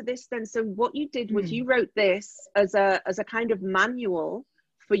move into this then. So what you did was you wrote this as a kind of manual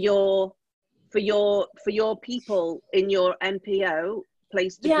for your people in your NPO,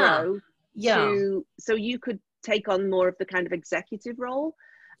 Place to Grow. So you could take on more of the kind of executive role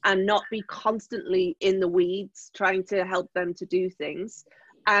and not be constantly in the weeds trying to help them to do things.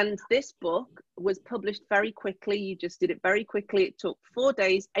 And this book was published very quickly. You just did it very quickly. It took 4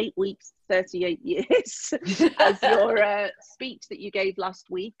 days, 8 weeks, 38 years, as your speech that you gave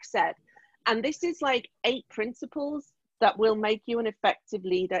last week said. And this is like 8 principles that will make you an effective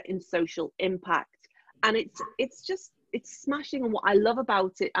leader in social impact. And it's smashing. And what I love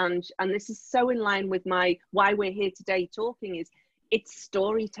about it, and this is so in line with why we're here today talking, is it's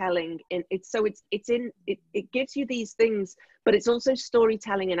storytelling. And it gives you these things, but it's also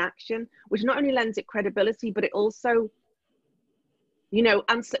storytelling in action, which not only lends it credibility, but it also,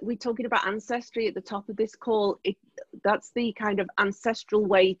 we're talking about ancestry at the top of this call. That's the kind of ancestral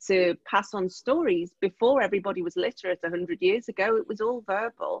way to pass on stories. Before everybody was literate 100 years ago, it was all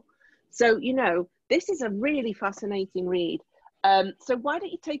verbal. So, this is a really fascinating read. So why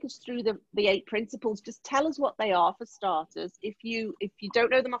don't you take us through the 8 principles? Just tell us what they are for starters. If you don't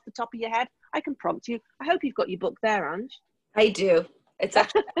know them off the top of your head, I can prompt you. I hope you've got your book there, Ange. I do. It's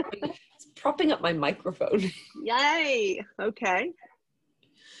actually it's propping up my microphone. Yay. Okay.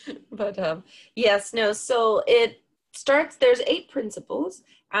 But so it starts, there's 8 principles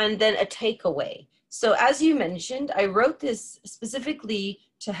and then a takeaway. So as you mentioned, I wrote this specifically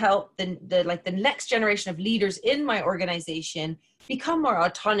to help the next generation of leaders in my organization become more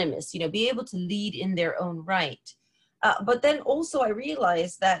autonomous, be able to lead in their own right. But then also I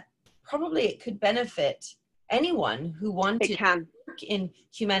realized that probably it could benefit anyone who wanted to work in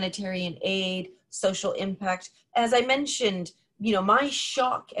humanitarian aid, social impact. As I mentioned, my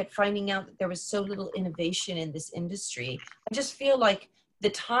shock at finding out that there was so little innovation in this industry. I just feel like the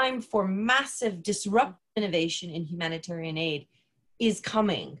time for massive disruptive innovation in humanitarian aid is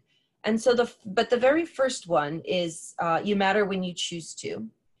coming. And so the very first one is you matter when you choose to.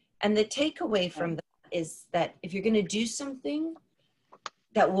 And the takeaway from that is that if you're going to do something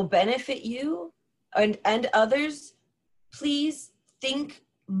that will benefit you and others, please think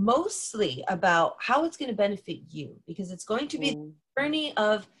mostly about how it's going to benefit you, because it's going to be the journey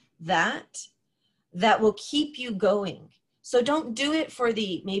of that will keep you going. So don't do it for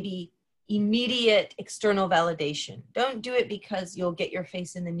the maybe immediate external validation. Don't do it because you'll get your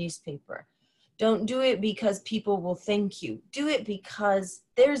face in the newspaper. Don't do it because people will thank you. Do it because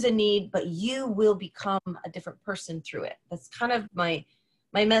there's a need, but you will become a different person through it. That's kind of my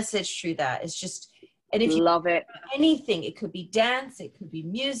message through that. It's just, and if you love it, anything, it could be dance, it could be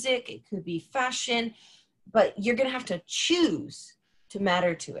music, it could be fashion, but you're going to have to choose to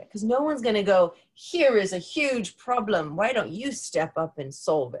matter to it, because no one's going to go, here is a huge problem, why don't you step up and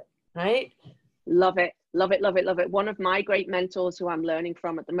solve it, right? Love it, love it. One of my great mentors who I'm learning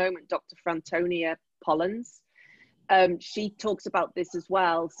from at the moment, Dr. Frantonia Pollens, she talks about this as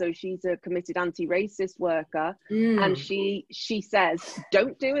well. So she's a committed anti-racist worker, and she says,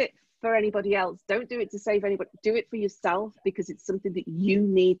 don't do it for anybody else. Don't do it to save anybody. Do it for yourself, because it's something that you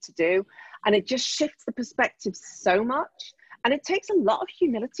need to do. And it just shifts the perspective so much. And it takes a lot of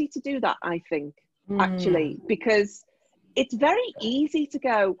humility to do that, I think, actually, because it's very easy to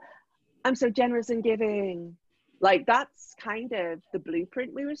go, I'm so generous and giving. Like, that's kind of the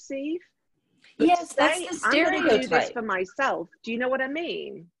blueprint we receive. But yes, that's the stereotype. I'm going to do this for myself. Do you know what I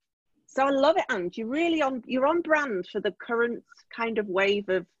mean? So I love it, and you're on brand for the current kind of wave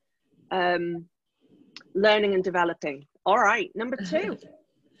of learning and developing. All right, number 2.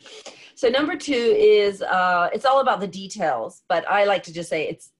 So number 2 is it's all about the details, but I like to just say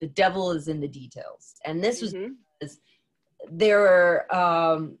it's the devil is in the details. And this was there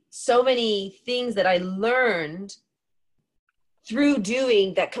are so many things that I learned through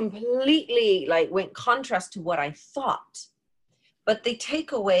doing that completely like went contrast to what I thought. But the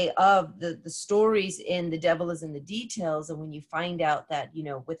takeaway of the stories in The Devil is in the Details, and when you find out that, you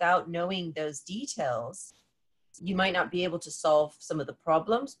know, without knowing those details, you might not be able to solve some of the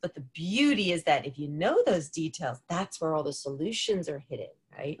problems. But the beauty is that if you know those details, that's where all the solutions are hidden,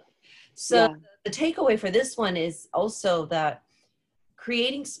 right? So the takeaway for this one is also that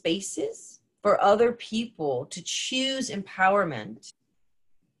creating spaces for other people to choose empowerment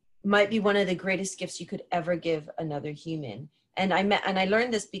might be one of the greatest gifts you could ever give another human. And I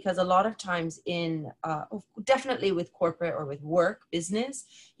learned this because a lot of times in, definitely with corporate or with work, business,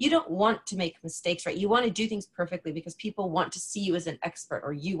 you don't want to make mistakes, right? You want to do things perfectly because people want to see you as an expert,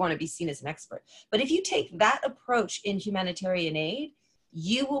 or you want to be seen as an expert. But if you take that approach in humanitarian aid,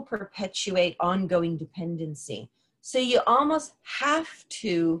 you will perpetuate ongoing dependency. So you almost have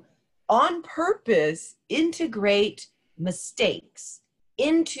to, on purpose, integrate mistakes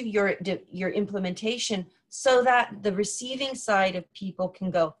into your implementation, so that the receiving side of people can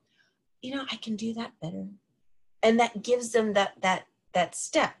go, you know, I can do that better. And that gives them that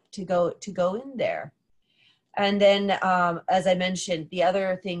step to go in there. And then, as I mentioned, the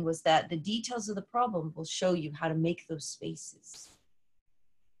other thing was that the details of the problem will show you how to make those spaces.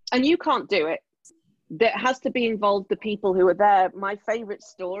 And you can't do it. There has to be involved the people who are there. My favorite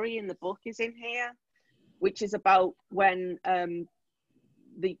story in the book is in here, which is about when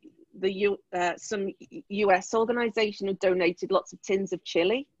some US organization had donated lots of tins of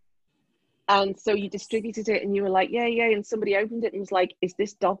chili, and so you distributed it, and you were like, yeah, and somebody opened it and was like, is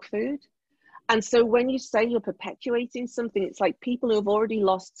this dog food? And so when you say you're perpetuating something, it's like people who have already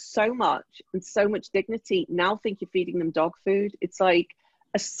lost so much and so much dignity now think you're feeding them dog food. It's like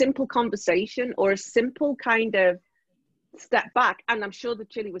a simple conversation or a simple kind of step back, and I'm sure the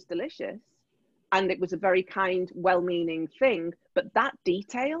chili was delicious and it was a very kind, well-meaning thing, but that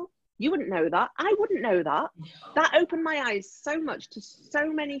detail, you wouldn't know that. I wouldn't know that. That opened my eyes so much to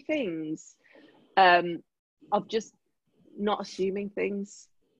so many things, of just not assuming things.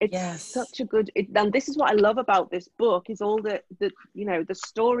 It's such a good, and this is what I love about this book, is all the you know, the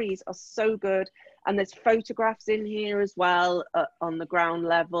stories are so good, and there's photographs in here as well on the ground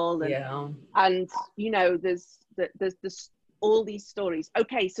level, and you know, there's all these stories.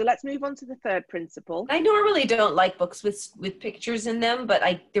 Okay, so let's move on to the third principle. I normally don't like books with pictures in them, but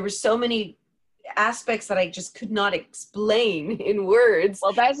there were so many aspects that I just could not explain in words.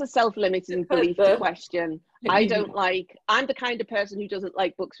 Well, there's a self-limiting belief to question. I'm the kind of person who doesn't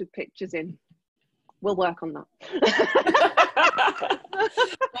like books with pictures in. We'll work on that.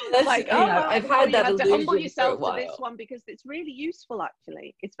 I've had that illusion. You have to humble yourself for a while. to this one, because it's really useful,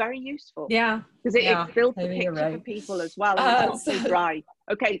 actually. It's very useful. Yeah. Because it builds the picture for people as well. And it's not so dry.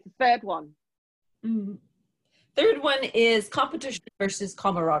 Okay, the third one. Third one is competition versus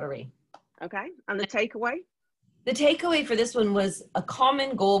camaraderie. Okay, and the takeaway? The takeaway for this one was a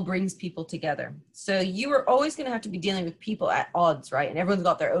common goal brings people together. So you are always going to have to be dealing with people at odds, right? And everyone's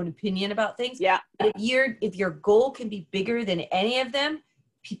got their own opinion about things. Yeah. But if your goal can be bigger than any of them,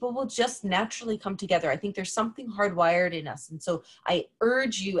 people will just naturally come together. I think there's something hardwired in us. And so I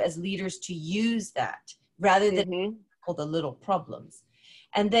urge you as leaders to use that rather than call the little problems.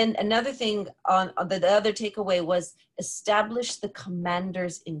 And then another thing on the other takeaway was establish the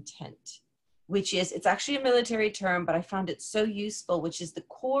commander's intent, which is, it's actually a military term, but I found it so useful, which is the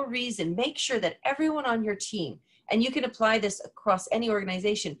core reason. Make sure that everyone on your team, and you can apply this across any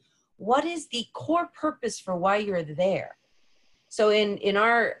organization, what is the core purpose for why you're there? So in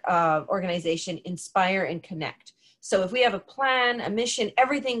our organization, Inspire and Connect. So if we have a plan, a mission,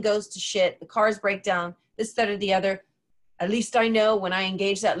 everything goes to shit, the cars break down, this, that, or the other, at least I know when I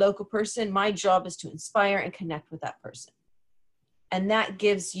engage that local person, my job is to inspire and connect with that person. And that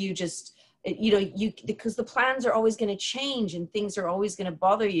gives you just You know, because the plans are always going to change and things are always going to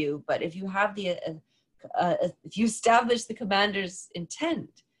bother you. But if you have if you establish the commander's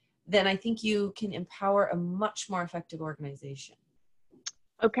intent, then I think you can empower a much more effective organization.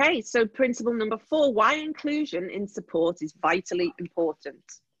 Okay, so principle number 4, why inclusion in support is vitally important.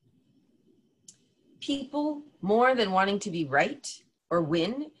 People, more than wanting to be right or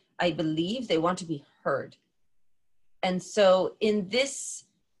win, I believe they want to be heard. And so in this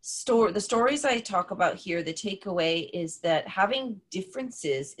the stories I talk about here, the takeaway is that having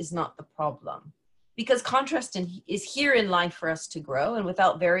differences is not the problem, because contrast is here in life for us to grow, and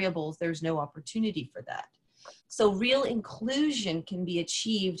without variables, there's no opportunity for that. So real inclusion can be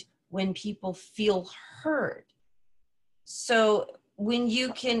achieved when people feel heard. So when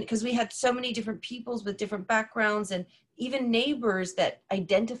you can, because we had so many different peoples with different backgrounds and even neighbors that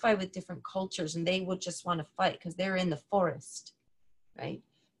identify with different cultures, and they would just want to fight because they're in the forest, right?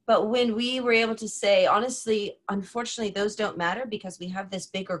 But when we were able to say, honestly, unfortunately, those don't matter because we have this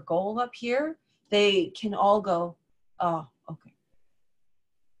bigger goal up here, they can all go, oh, okay.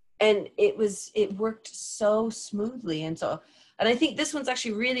 And it worked so smoothly. And I think this one's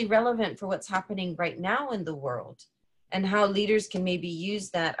actually really relevant for what's happening right now in the world, and how leaders can maybe use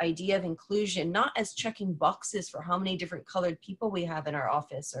that idea of inclusion, not as checking boxes for how many different colored people we have in our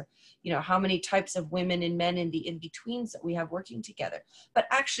office, or, you know, how many types of women and men in the in-betweens that we have working together, but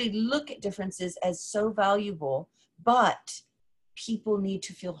actually look at differences as so valuable. But people need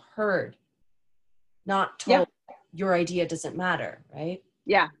to feel heard, not told your idea doesn't matter, right?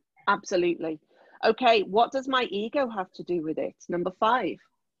 Yeah, absolutely. Okay, what does my ego have to do with it? Number 5.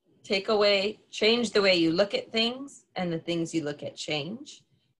 Take away, change the way you look at things, and the things you look at change.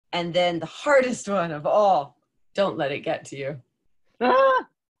 And then the hardest one of all, don't let it get to you.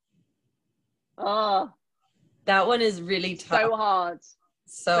 That one is really tough. So hard.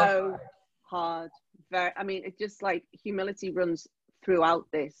 So hard. Very, I mean, it's just like humility runs throughout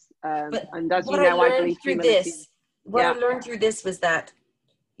this. But and as you what know, I I learned believe through humility. this, I learned through this was that,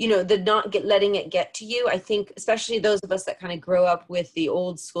 you know, the not letting it get to you. I think especially those of us that kind of grow up with the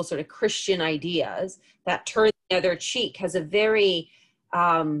old school sort of Christian ideas, that turn the other cheek has a very,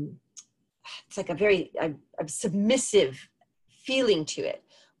 it's like a very a submissive feeling to it.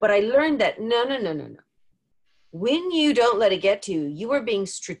 But I learned that no. When you don't let it get to you, you are being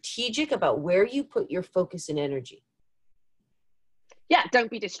strategic about where you put your focus and energy. Yeah,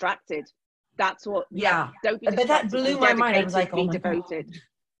 don't be distracted. That's what. Yeah, don't be But distracted. that blew my mind. I was like, oh my devoted. God.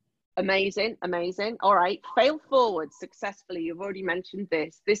 Amazing. All right, fail forward successfully. You've already mentioned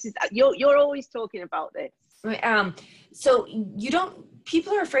this. This is you're always talking about this. So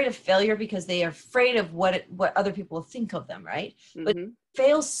people are afraid of failure because they are afraid of what other people will think of them, right? Mm-hmm. But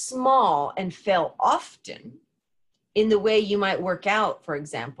fail small and fail often in the way you might work out, for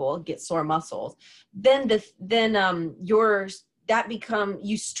example, get sore muscles,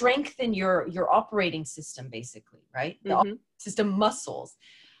 you strengthen your operating system, basically, right? The operating system muscles.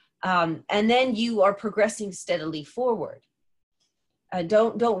 And then you are progressing steadily forward.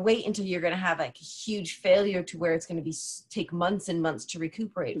 Don't wait until you're going to have like a huge failure to where it's going to take months and months to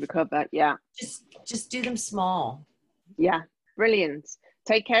recuperate. Yeah. Just do them small. Yeah, brilliant.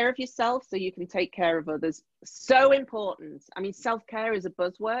 Take care of yourself so you can take care of others. So important. I mean, self-care is a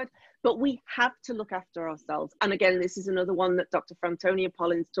buzzword, but we have to look after ourselves. And again, this is another one that Dr. Frantonia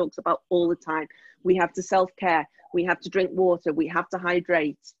Pollins talks about all the time. We have to self-care. We have to drink water. We have to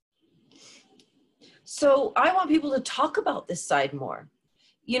hydrate. So I want people to talk about this side more,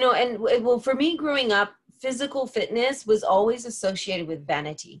 you know, and well, for me growing up, physical fitness was always associated with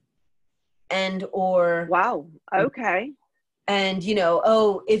vanity wow. Okay. And, you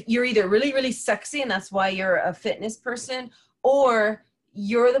know, if you're either really, really sexy and that's why you're a fitness person, or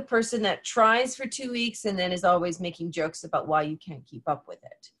you're the person that tries for 2 weeks and then is always making jokes about why you can't keep up with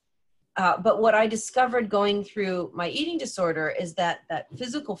it. But what I discovered going through my eating disorder is that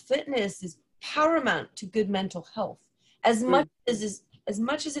physical fitness is paramount to good mental health. As much as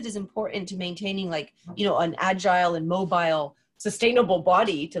it is important to maintaining, like, you know, an agile and mobile, sustainable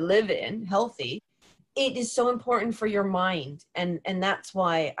body to live in, healthy, it is so important for your mind. And that's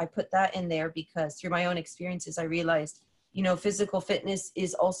why I put that in there, because through my own experiences, I realized, you know, physical fitness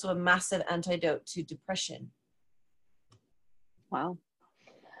is also a massive antidote to depression. Wow.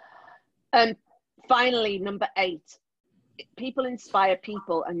 And finally, number 8, people inspire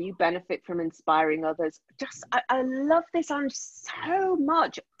people and you benefit from inspiring others. I love this on so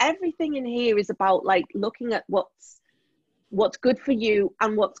much. Everything in here is about like looking at what's good for you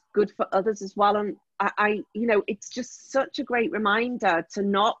and what's good for others as well. And I you know, it's just such a great reminder to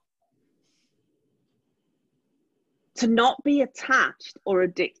not to not be attached or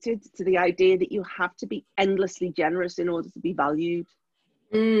addicted to the idea that you have to be endlessly generous in order to be valued.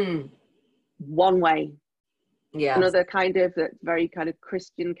 One way. Yeah. Another kind of very kind of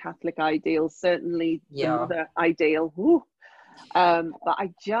Christian Catholic ideal, certainly the mother ideal. But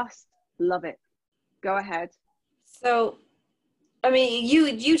I just love it. Go ahead. So, I mean,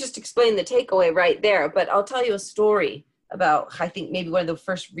 you just explained the takeaway right there, but I'll tell you a story about, I think maybe one of the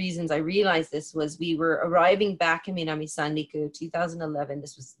first reasons I realized this was we were arriving back in Minamisandiku, 2011.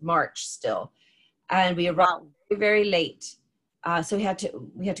 This was March still. And we arrived very, very late. So we had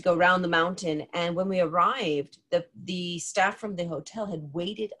to go around the mountain. And when we arrived, the staff from the hotel had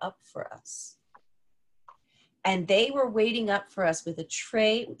waited up for us. And they were waiting up for us with a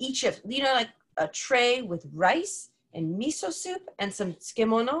tray, each of, like a tray with rice and miso soup and some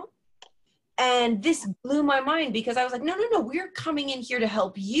skimono. And this blew my mind because I was like, no, we're coming in here to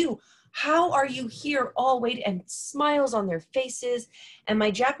help you. How are you here all waiting? And smiles on their faces. And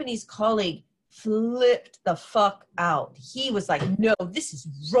my Japanese colleague flipped the fuck out. He was like, no, this is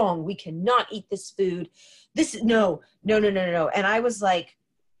wrong. We cannot eat this food. This is no. And I was like,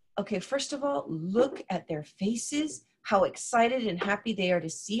 okay, first of all, look at their faces, how excited and happy they are to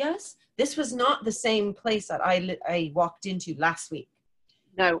see us. This was not the same place that I walked into last week.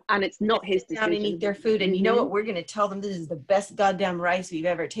 No, and it's not his decision. And eat their food, and you know what? We're going to tell them this is the best goddamn rice we've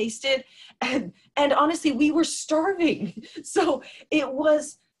ever tasted. And honestly, we were starving. So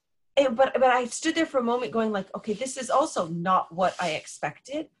but I stood there for a moment going like, okay, this is also not what I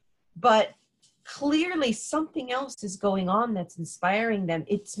expected, but clearly something else is going on that's inspiring them.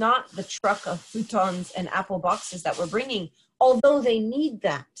 It's not the truck of futons and apple boxes that we're bringing, although they need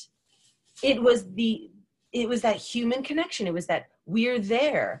that. It was that human connection. It was that we're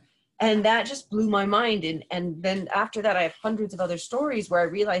there. And that just blew my mind. And then after that, I have hundreds of other stories where I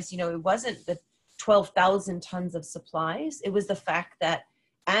realized, it wasn't the 12,000 tons of supplies. It was the fact that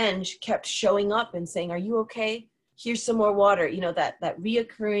Ange kept showing up and saying, are you okay? Here's some more water. That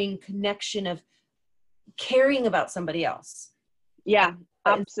reoccurring connection of caring about somebody else. Yeah,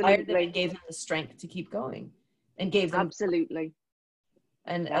 absolutely. It gave them the strength to keep going and gave them. Absolutely.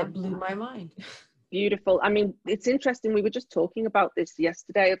 And it blew my mind. Beautiful. I mean, it's interesting. We were just talking about this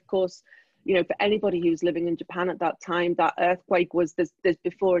yesterday. Of course, for anybody who's living in Japan at that time, that earthquake was there's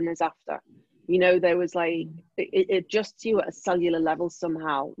before and there's after. There was like, it adjusts you at a cellular level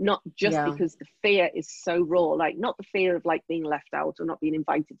somehow, not just because the fear is so raw, like not the fear of like being left out or not being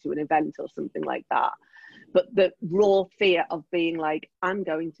invited to an event or something like that, but the raw fear of being like, I'm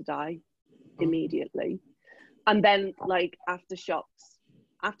going to die immediately. And then like aftershocks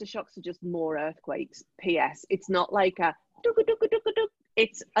are just more earthquakes. P.S. It's not like a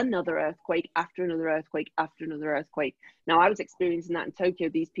it's another earthquake after another earthquake after another earthquake. Now, I was experiencing that in Tokyo.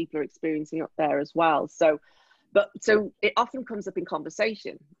 These people are experiencing up there as well. So it often comes up in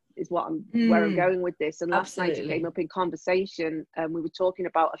conversation is where I'm going with this. And last night it came up in conversation. We were talking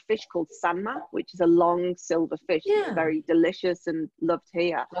about a fish called sanma, which is a long silver fish. It's very delicious and loved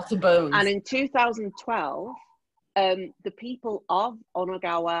here. Lots of bones. And in 2012, the people of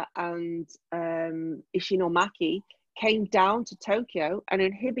Onagawa and Ishinomaki came down to Tokyo, and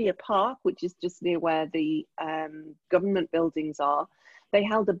in Hibiya Park, which is just near where the government buildings are, they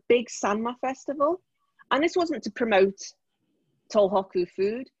held a big Sanma festival. And this wasn't to promote Tohoku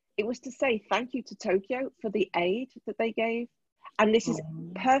food. It was to say thank you to Tokyo for the aid that they gave. And this is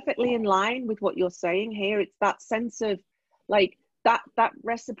perfectly in line with what you're saying here. It's that sense of like that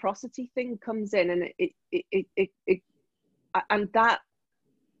reciprocity thing comes in, and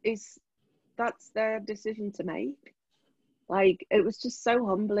that's their decision to make. Like, it was just so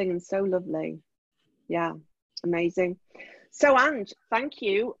humbling and so lovely. Yeah, amazing. So Ange, thank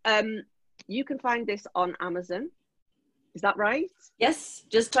you. You can find this on Amazon. Is that right? Yes,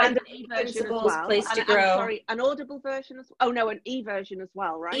 just type in Principles, Place to Grow. Sorry, an Audible version as well. Oh no, an e-version as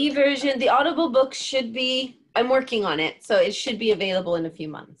well, right? E-version. The Audible book should be, I'm working on it, so it should be available in a few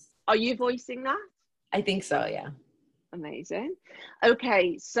months. Are you voicing that? I think so, yeah. Amazing.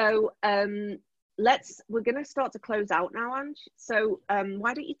 Okay, so we're going to start to close out now, Ange. So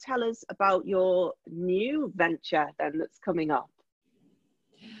why don't you tell us about your new venture then that's coming up?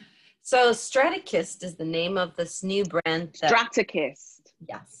 So Stratakist is the name of this new brand. Stratakist.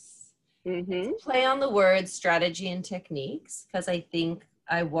 Yes. Mm-hmm. Play on the words strategy and techniques, because I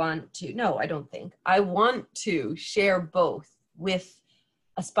want to share both with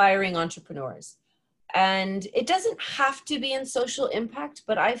aspiring entrepreneurs. And it doesn't have to be in social impact,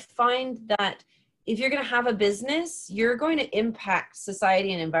 but I find that if you're going to have a business, you're going to impact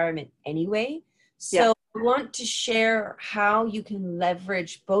society and environment anyway. So I want to share how you can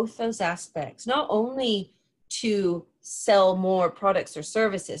leverage both those aspects, not only to sell more products or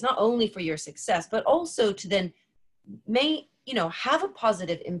services, not only for your success, but also to then have a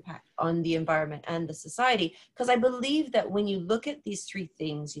positive impact on the environment and the society. Because I believe that when you look at these three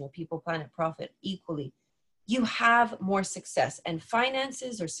things, people, planet, profit, equally, you have more success. And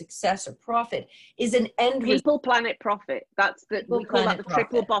finances or success or profit is an end people, planet, profit. That's the we call that the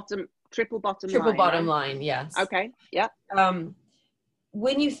triple bottom line. Yes. Okay. Yeah.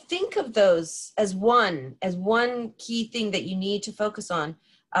 When you think of those as one key thing that you need to focus on,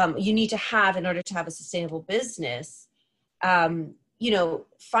 you need to have in order to have a sustainable business,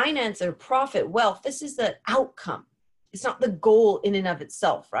 finance or profit, wealth, this is the outcome. It's not the goal in and of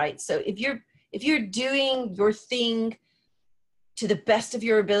itself, right? So if you're doing your thing to the best of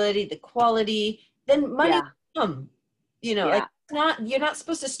your ability, the quality, then money will come. Like you're not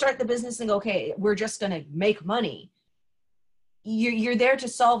supposed to start the business and go, okay, we're just going to make money. You're there to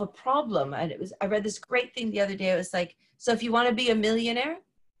solve a problem. And I read this great thing the other day. It was like, so if you want to be a millionaire,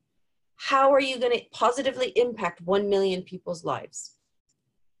 how are you going to positively impact 1 million people's lives?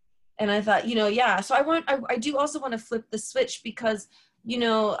 And I thought, so I do also want to flip the switch, because,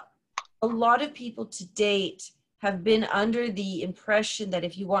 a lot of people to date have been under the impression that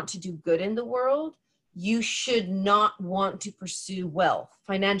if you want to do good in the world, you should not want to pursue wealth,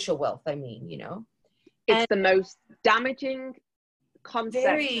 financial wealth, It's the most damaging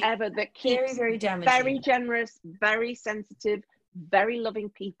concept ever, that keeps very damaging, very generous, very sensitive, very loving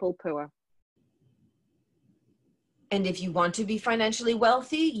people poor. And if you want to be financially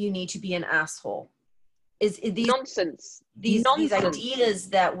wealthy, you need to be an asshole. These nonsense. These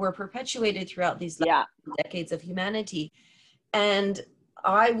ideas that were perpetuated throughout these decades of humanity. And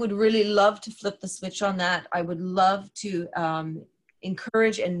I would really love to flip the switch on that. I would love to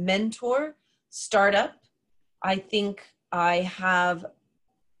encourage and mentor startup. I think I have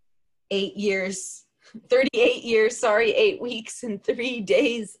 8 weeks and 3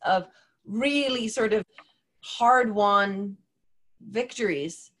 days of really sort of hard-won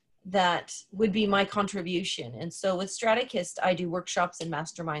victories that would be my contribution. And so with Strategist, I do workshops and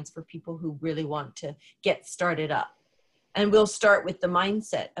masterminds for people who really want to get started up. And we'll start with the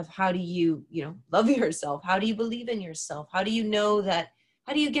mindset of how do you, love yourself? How do you believe in yourself? How do you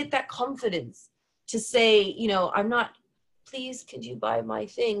get that confidence to say, I'm not, please, could you buy my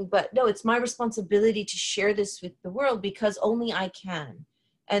thing? But no, it's my responsibility to share this with the world, because only I can.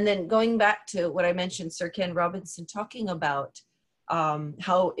 And then going back to what I mentioned, Sir Ken Robinson talking about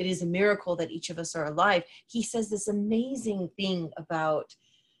how it is a miracle that each of us are alive. He says this amazing thing about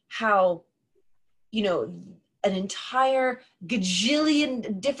how, an entire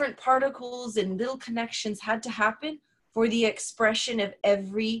gajillion different particles and little connections had to happen for the expression of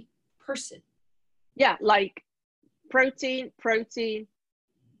every person. Yeah, like protein.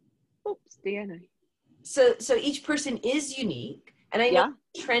 Oops, DNA. So each person is unique. And I know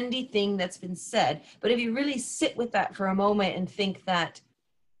it's a trendy thing that's been said, but if you really sit with that for a moment and think that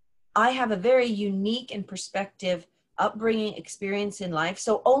I have a very unique and perspective upbringing experience in life,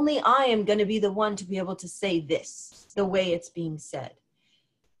 so only I am going to be the one to be able to say this the way it's being said.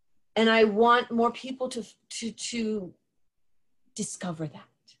 And I want more people to discover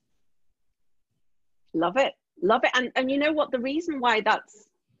that. Love it. And you know what, the reason why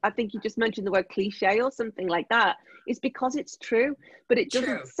I think you just mentioned the word cliche or something like that, is because it's true, but it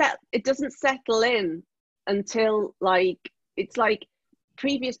doesn't settle in until it's like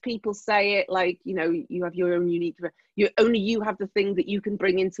previous people say it, like, you have your own unique, you have the thing that you can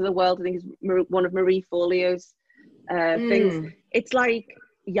bring into the world. I think it's one of Marie Forleo's things. It's like,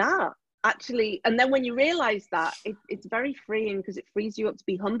 actually, and then when you realize that, it's very freeing, because it frees you up to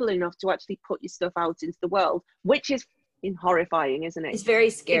be humble enough to actually put your stuff out into the world, which is horrifying, isn't it? It's very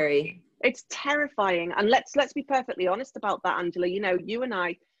scary. It's terrifying. And let's be perfectly honest about that, Angela. You and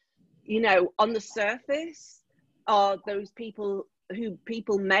I, on the surface are those people who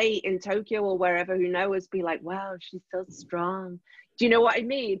people may in Tokyo or wherever who know us be like, wow, she's so strong. Do you know what I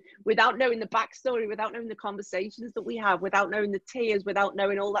mean? Without knowing the backstory, without knowing the conversations that we have, without knowing the tears, without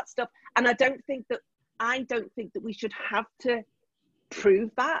knowing all that stuff. And I don't think that we should have to prove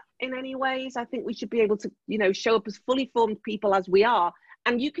that in any ways. I think we should be able to, show up as fully formed people as we are.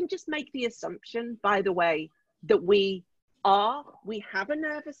 And you can just make the assumption, by the way, that we have a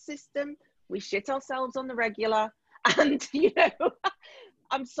nervous system, we shit ourselves on the regular, and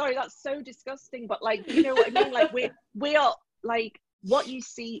I'm sorry, that's so disgusting, but what I mean? Like we are, like, what you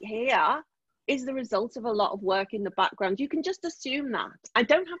see here is the result of a lot of work in the background. You can just assume that. I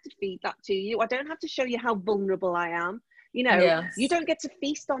don't have to feed that to you. I don't have to show you how vulnerable I am. You don't get to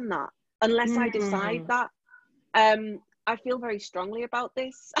feast on that unless I decide that. I feel very strongly about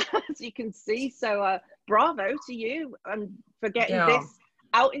this, as you can see. So bravo to you for getting this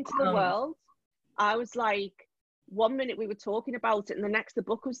out into the world. I was like, one minute we were talking about it and the next the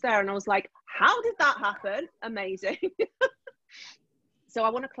book was there, and I was like, how did that happen? Amazing. So I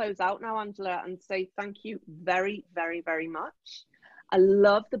want to close out now, Angela, and say thank you very, very, very much. I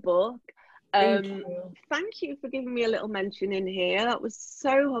love the book. Thank you for giving me a little mention in here. That was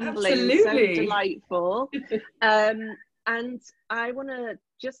so humbling. Absolutely. So delightful. And I want to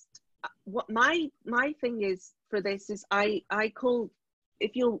just, what my thing is for this is I call,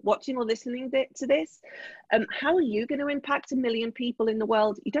 if you're watching or listening to this, how are you going to impact 1 million people in the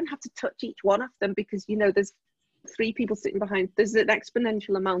world? You don't have to touch each one of them, because, you know, there's 3 people sitting behind, there's an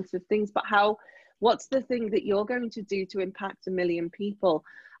exponential amount of things, but what's the thing that you're going to do to impact 1 million people?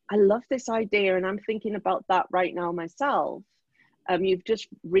 I love this idea, and I'm thinking about that right now myself. You've just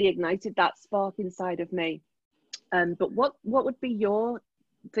reignited that spark inside of me. But what would be your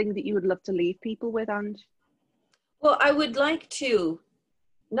thing that you would love to leave people with, Ange? Well, I would like to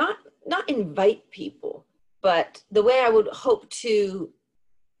not invite people, but the way I would hope to,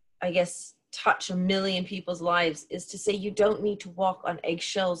 I guess, touch 1 million people's lives is to say you don't need to walk on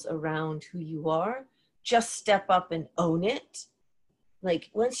eggshells around who you are. Just step up and own it.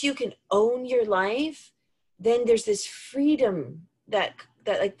 Like, once you can own your life, then there's this freedom that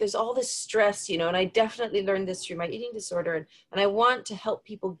like, there's all this stress, you know, and I definitely learned this through my eating disorder, and I want to help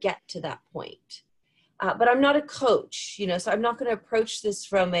people get to that point. But I'm not a coach, you know, so I'm not going to approach this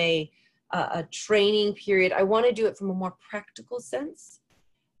from a training period. I want to do it from a more practical sense,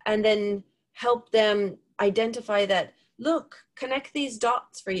 and then help them identify that, look, connect these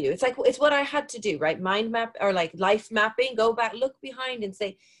dots for you. It's what I had to do, right? Mind map, or like life mapping, go back, look behind and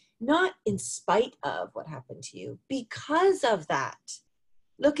say, not in spite of what happened to you, because of that,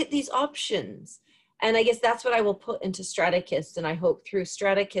 look at these options. And I guess that's what I will put into Strategist. And I hope through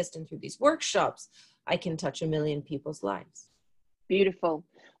Strategist and through these workshops, I can touch 1 million people's lives. Beautiful.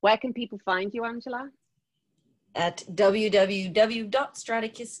 Where can people find you, Angela? At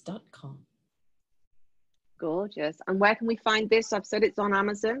www.strategist.com. Gorgeous. And where can we find this? I've said it's on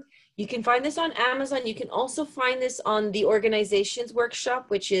Amazon. You can find this on Amazon. You can also find this on the organizations workshop,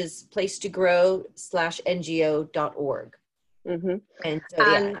 which is placetogrow.ngo.org. Mm-hmm. And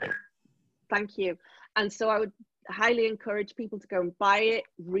so, yeah. Thank you. And so I would highly encourage people to go and buy it,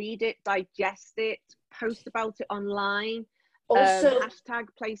 read it, digest it, post about it online. Also, hashtag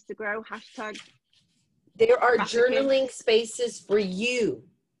Place to Grow, hashtag. There are journaling spaces for you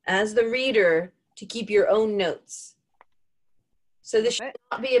as the reader to keep your own notes. So this should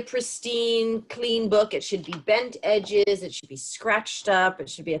not be a pristine, clean book. It should be bent edges. It should be scratched up. It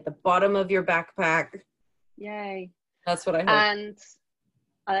should be at the bottom of your backpack. Yay. That's what I hope. And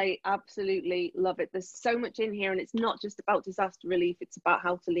I absolutely love it. There's so much in here, and it's not just about disaster relief. It's about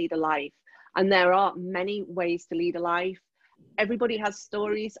how to lead a life. And there are many ways to lead a life. Everybody has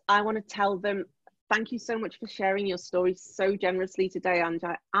stories. I want to tell them. Thank you so much for sharing your story so generously today, Ange.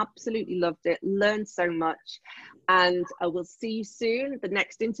 I absolutely loved it, learned so much, and I will see you soon. The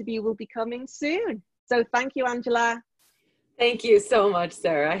next interview will be coming soon. So thank you, Angela. Thank you so much,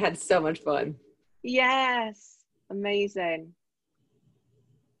 Sarah. I had so much fun. Yes, amazing.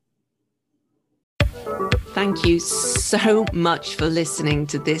 Thank you so much for listening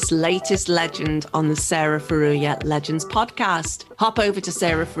to this latest legend on the Sarah Faruya Legends podcast. Hop over to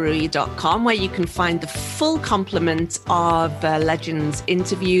sarahfaruya.com, where you can find the full complement of Legends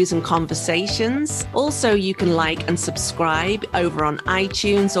interviews and conversations. Also, you can like and subscribe over on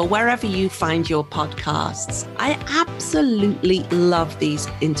iTunes or wherever you find your podcasts. I absolutely love these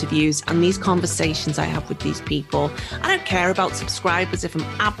interviews and these conversations I have with these people. I don't care about subscribers, if I'm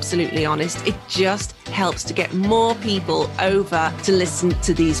absolutely honest. It just helps to get more people over to listen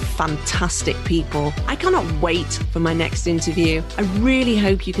to these fantastic people. I cannot wait for my next interview. I really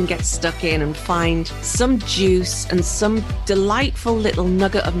hope you can get stuck in and find some juice and some delightful little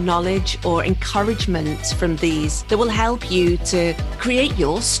nugget of knowledge or encouragement from these that will help you to create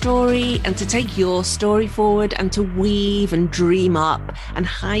your story and to take your story forward and to weave and dream up and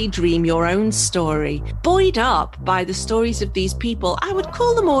high dream your own story. Buoyed up by the stories of these people. I would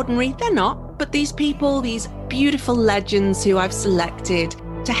call them ordinary, they're not, but these people, these beautiful legends who I've selected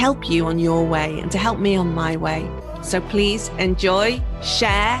to help you on your way and to help me on my way. So please enjoy,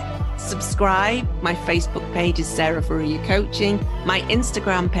 share, subscribe. My Facebook page is Sarah Faruya Coaching. My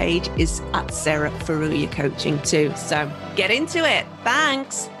Instagram page is at Sarah Faruya Coaching too. So get into it.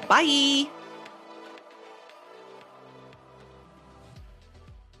 Thanks. Bye.